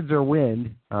 Words Are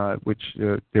Wind, which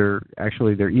their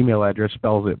email address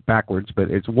spells it backwards,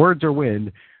 but it's Words Are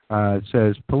Wind. It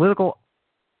says political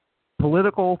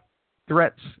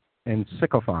threats and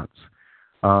sycophants.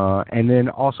 And then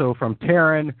also from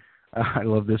Taryn, I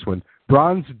love this one,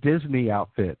 Bronze Disney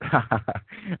outfit.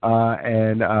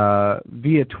 And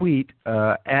via tweet,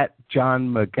 at John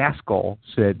McGaskill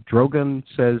said, Drogon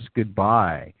says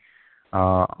goodbye.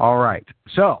 All right.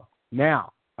 So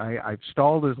now I've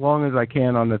stalled as long as I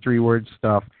can on the 3-word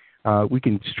stuff. We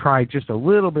can try just a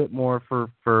little bit more for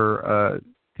our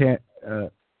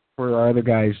other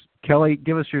guys. Kelly,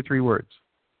 give us your 3 words.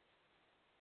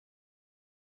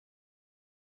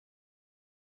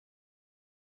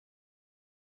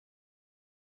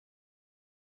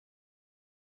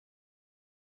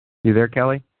 You there,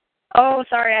 Kelly? Oh,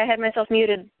 sorry, I had myself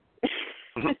muted.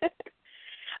 Thank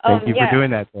you for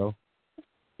doing that, though.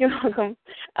 You're welcome.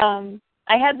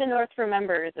 I had the North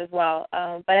Remembers as well,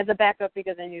 but as a backup,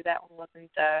 because I knew that one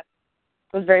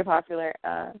was very popular.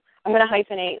 I'm going to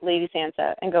hyphenate Lady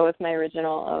Sansa and go with my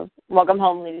original of Welcome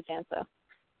Home, Lady Sansa.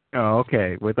 Oh,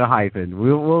 okay, with a hyphen.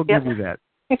 We'll give you that.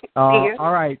 Thank you.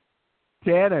 All right,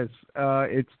 Tannis,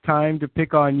 it's time to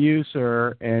pick on you,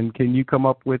 sir. And can you come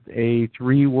up with a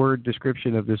 3-word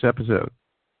description of this episode?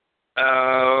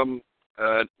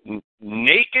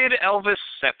 Naked Elvis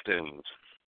Septons.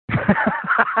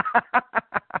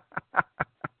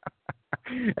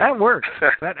 That works.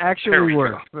 That actually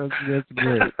works. That's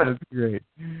great. That's great.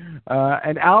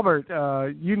 And Albert,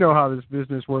 you know how this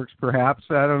business works, perhaps.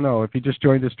 I don't know. If you just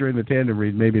joined us during the tandem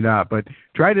read, maybe not. But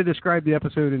try to describe the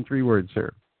episode in 3 words,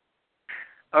 sir.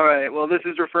 All right. Well, this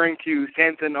is referring to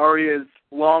Sansa and Arya's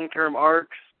long-term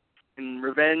arcs in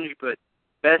revenge, but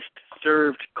best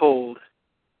served cold.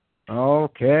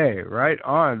 Okay. Right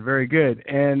on. Very good.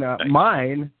 And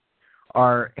mine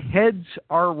are Heads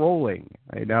Are Rolling.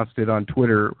 I announced it on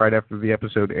Twitter right after the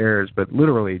episode airs, but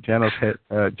literally, Janos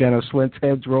Slint's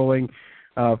head's rolling.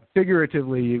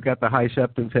 Figuratively, you've got the High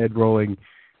Septon's head rolling,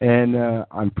 and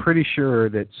I'm pretty sure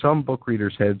that some book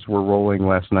readers' heads were rolling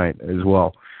last night as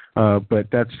well. But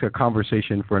that's a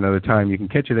conversation for another time. You can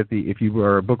catch it if you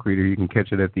are a book reader, you can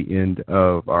catch it at the end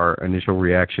of our initial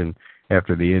reaction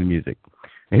after the end music.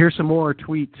 And here's some more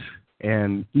tweets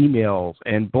and emails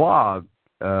and blog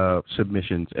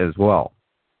submissions as well,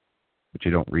 but you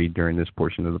don't read during this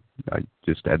portion of I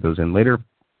just add those in later.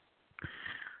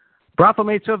 Brothel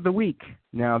Mates of the Week.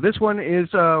 Now, this one is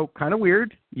kind of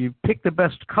weird. You pick the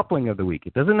best coupling of the week.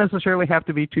 It doesn't necessarily have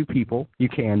to be two people. You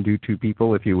can do two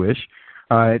people if you wish.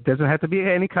 It doesn't have to be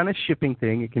any kind of shipping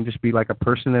thing. It can just be like a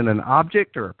person and an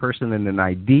object or a person and an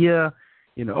idea.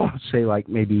 You know, say like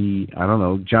maybe, I don't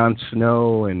know, Jon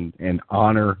Snow and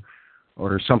honor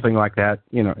or something like that.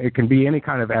 You know, it can be any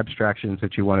kind of abstractions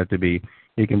that you want it to be.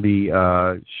 It can be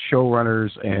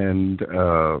showrunners and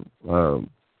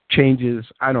changes.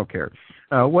 I don't care.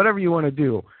 Whatever you want to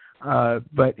do.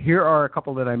 But here are a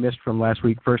couple that I missed from last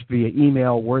week. First, via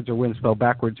email, Words Are Wind Spelled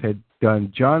Backwards had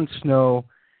done Jon Snow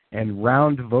and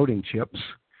round voting chips.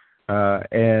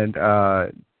 And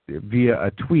via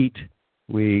a tweet,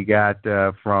 we got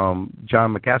from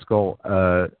John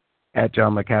McCaskill, at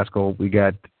John McCaskill, we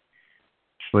got,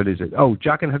 what is it? Oh,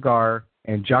 Jock and Hagar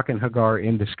and Jock and Hagar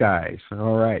in Disguise.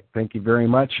 All right. Thank you very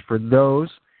much for those.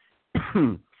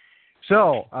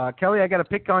 So, Kelly, I got to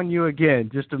pick on you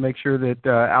again just to make sure that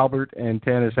Albert and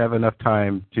Tanis have enough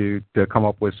time to come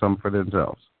up with some for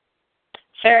themselves.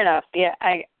 Fair enough. Yeah,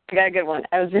 I got a good one.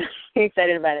 I was really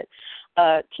excited about it.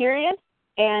 Tyrion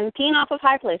and peeing off of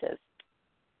high places.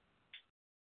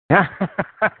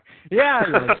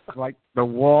 Yeah, like the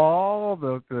wall,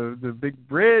 the big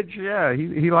bridge. Yeah,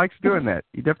 he likes doing that.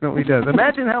 He definitely does.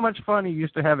 Imagine how much fun he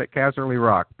used to have at Casterly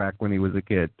Rock back when he was a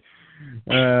kid.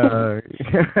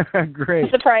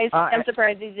 Great. I'm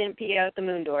surprised he didn't pee out the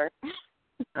moon door.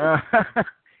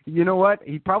 You know what?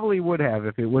 He probably would have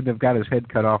if it wouldn't have got his head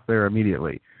cut off there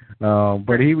immediately.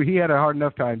 But he had a hard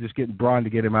enough time just getting Braun to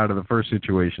get him out of the first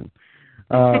situation.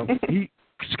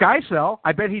 Sky Cell.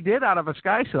 I bet he did out of a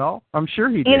Sky Cell. I'm sure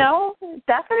he did. You know,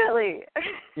 definitely.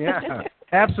 Yeah,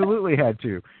 absolutely had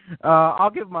to.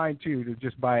 I'll give mine, too, to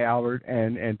just buy Albert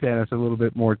and Tanis a little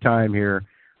bit more time here.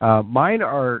 Mine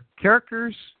are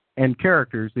characters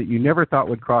that you never thought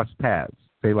would cross paths,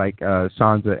 say like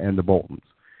Sansa and the Boltons.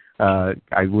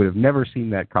 I would have never seen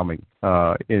that coming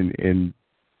in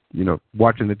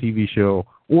watching the TV show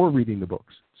or reading the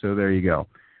books. So there you go.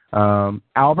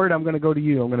 Albert, I'm going to go to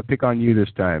you. I'm going to pick on you this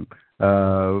time.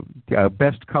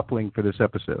 Best coupling for this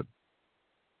episode.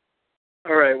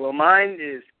 All right. Well, mine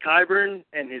is Qyburn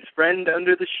and his friend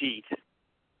under the sheet.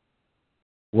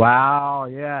 Wow,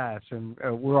 yes, and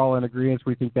we're all in agreement.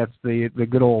 We think that's the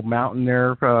good old mountain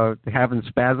there having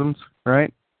spasms,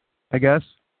 right? I guess.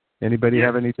 Anybody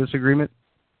have any disagreement?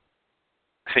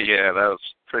 Yeah, that was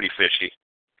pretty fishy.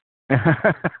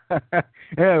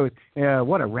 Yeah,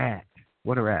 what a rat.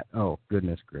 What a rat. Oh,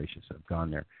 goodness gracious, I've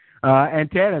gone there. And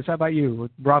Tanis, how about you?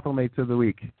 Brothel Mates of the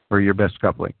Week for your best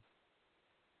coupling?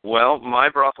 Well, my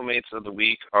Brothel Mates of the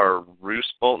Week are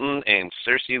Roose Bolton and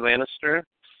Cersei Lannister,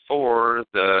 for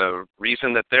the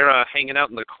reason that they're hanging out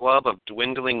in the club of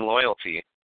dwindling loyalty.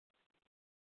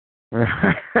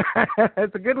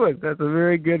 That's a good one. That's a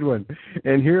very good one.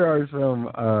 And here are some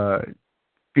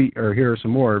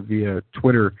more via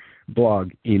Twitter,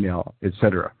 blog, email,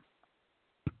 etc.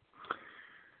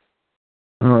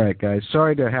 All right, guys.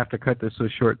 Sorry to have to cut this so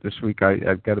short this week.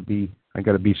 I've got to be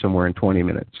somewhere in 20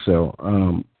 minutes. So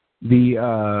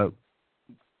let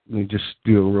me just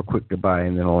do a real quick goodbye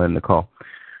and then I'll end the call.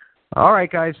 All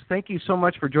right, guys. Thank you so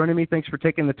much for joining me. Thanks for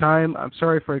taking the time. I'm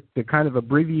sorry for the kind of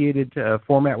abbreviated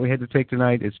format we had to take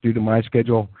tonight. It's due to my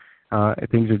schedule.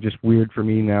 Things are just weird for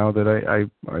me now that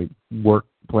I work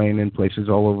playing in places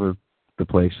all over the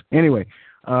place. Anyway,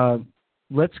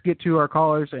 let's get to our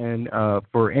callers, and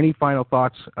for any final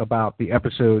thoughts about the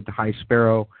episode, High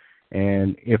Sparrow,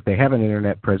 and if they have an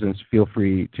internet presence, feel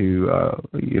free to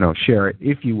share it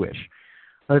if you wish.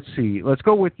 Let's see. Let's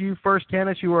go with you first,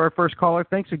 Tanis. You were our first caller.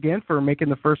 Thanks again for making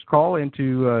the first call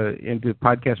into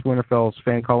Podcast Winterfell's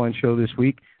fan call-in show this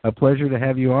week. A pleasure to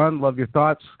have you on. Love your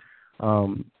thoughts.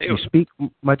 You speak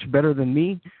much better than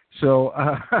me. So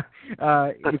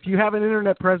if you have an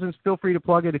internet presence, feel free to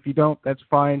plug it. If you don't, that's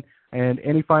fine. And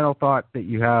any final thought that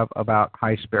you have about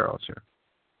High Sparrow, sir?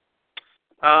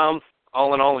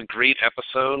 All in all, a great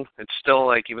episode. It's still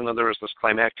like, even though there was this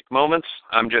climactic moments,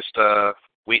 I'm just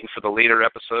waiting for the later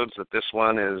episodes that this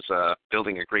one is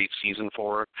building a great season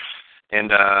for.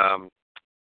 And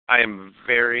I am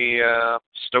very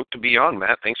stoked to be on,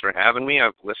 Matt. Thanks for having me.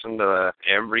 I've listened to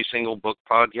every single book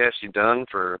podcast you've done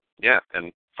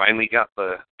and finally got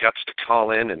the guts to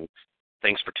call in, and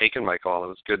thanks for taking my call. It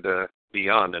was good to be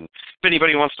on. And if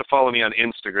anybody wants to follow me on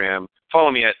Instagram,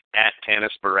 follow me at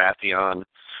Tanis Baratheon,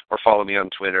 or follow me on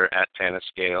Twitter at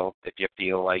Tanisgale if you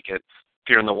feel like it. If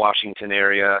you're in the Washington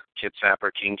area, Kitsap or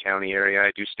King County area,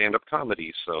 I do stand-up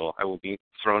comedy, so I will be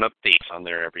throwing up dates on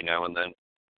there every now and then.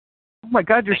 Oh, my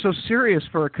God, you're so serious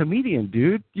for a comedian,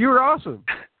 dude. You were awesome.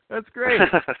 That's great.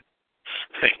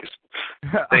 Thanks.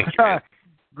 Thank you, man.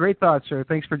 Great thoughts, sir.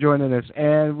 Thanks for joining us.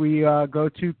 And we go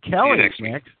to Kelly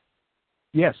next.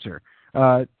 Yes, sir.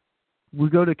 We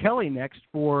go to Kelly next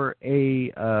for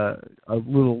a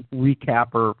little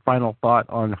recap or final thought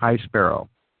on High Sparrow.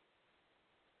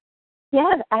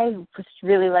 Yeah, I just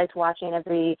really liked watching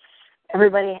everybody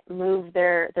move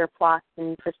their plots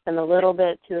and twist them a little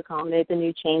bit to accommodate the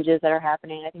new changes that are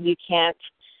happening. I think you can't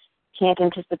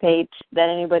anticipate that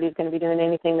anybody's going to be doing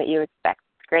anything that you expect.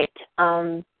 It's great.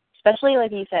 Especially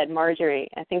like you said, Marjorie.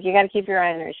 I think you got to keep your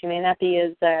eye on her. She may not be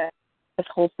as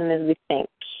wholesome as we think.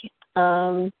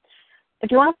 If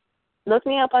you want to look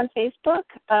me up on Facebook,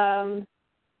 I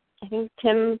think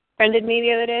Tim friended me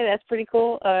the other day. That's pretty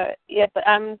cool. Yeah, but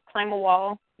I'm Climb a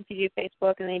Wall. If you do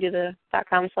Facebook and then you do the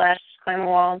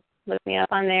 .com/climbawall, look me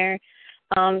up on there.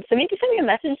 So maybe send me a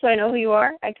message so I know who you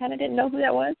are. I kind of didn't know who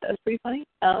that was. That was pretty funny.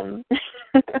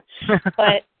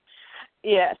 But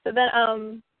yeah. So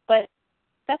then, but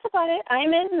that's about it.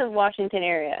 I'm in the Washington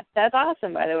area. That's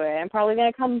awesome, by the way. I'm probably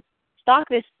gonna come stalk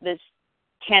this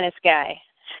tennis guy.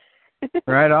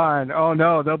 Right on. Oh,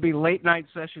 no, there'll be late-night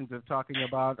sessions of talking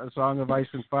about A Song of Ice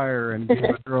and Fire and Game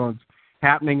of Thrones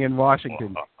happening in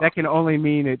Washington. That can only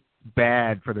mean it's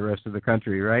bad for the rest of the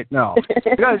country, right? No.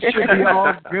 It should be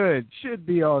all good. Should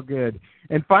be all good.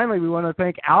 And finally, we want to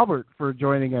thank Albert for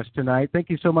joining us tonight. Thank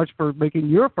you so much for making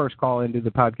your first call into the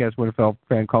Podcast Winterfell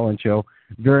Fan Call-In Show.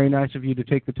 Very nice of you to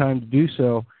take the time to do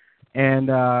so.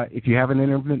 And if you have an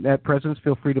internet presence,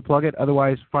 feel free to plug it.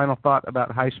 Otherwise, final thought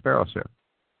about High Sparrow, sir.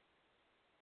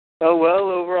 Oh, well,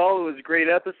 overall, it was a great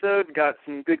episode. Got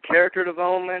some good character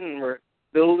development, and we're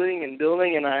building, and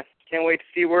I can't wait to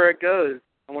see where it goes.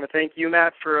 I want to thank you,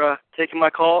 Matt, for taking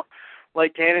my call.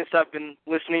 Like Candace, I've been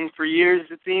listening for years,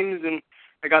 it seems, and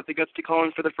I got the guts to call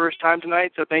in for the first time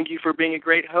tonight, so thank you for being a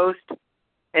great host.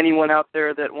 Anyone out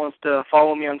there that wants to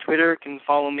follow me on Twitter can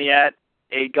follow me at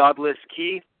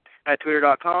agodlesskey at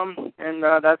twitter.com, and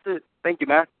that's it. Thank you,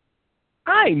 Matt.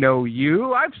 I know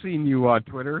you. I've seen you on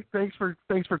Twitter. Thanks for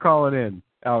calling in.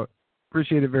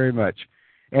 Appreciate it very much.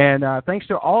 And thanks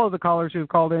to all of the callers who have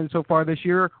called in so far this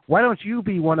year. Why don't you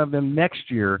be one of them next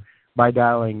week by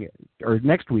dialing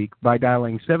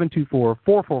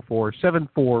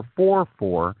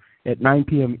 724-444-7444 at 9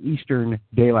 p.m. Eastern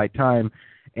Daylight Time.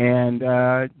 And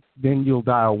then you'll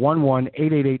dial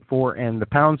 11-8884 and the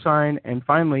pound sign. And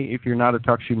finally, if you're not a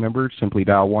TalkShoe member, simply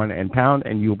dial 1 and pound,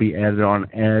 and you'll be added on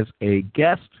as a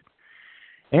guest.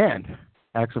 And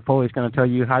Axel Foley is going to tell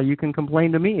you how you can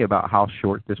complain to me about how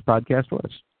short this podcast was.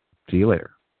 See you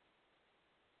later.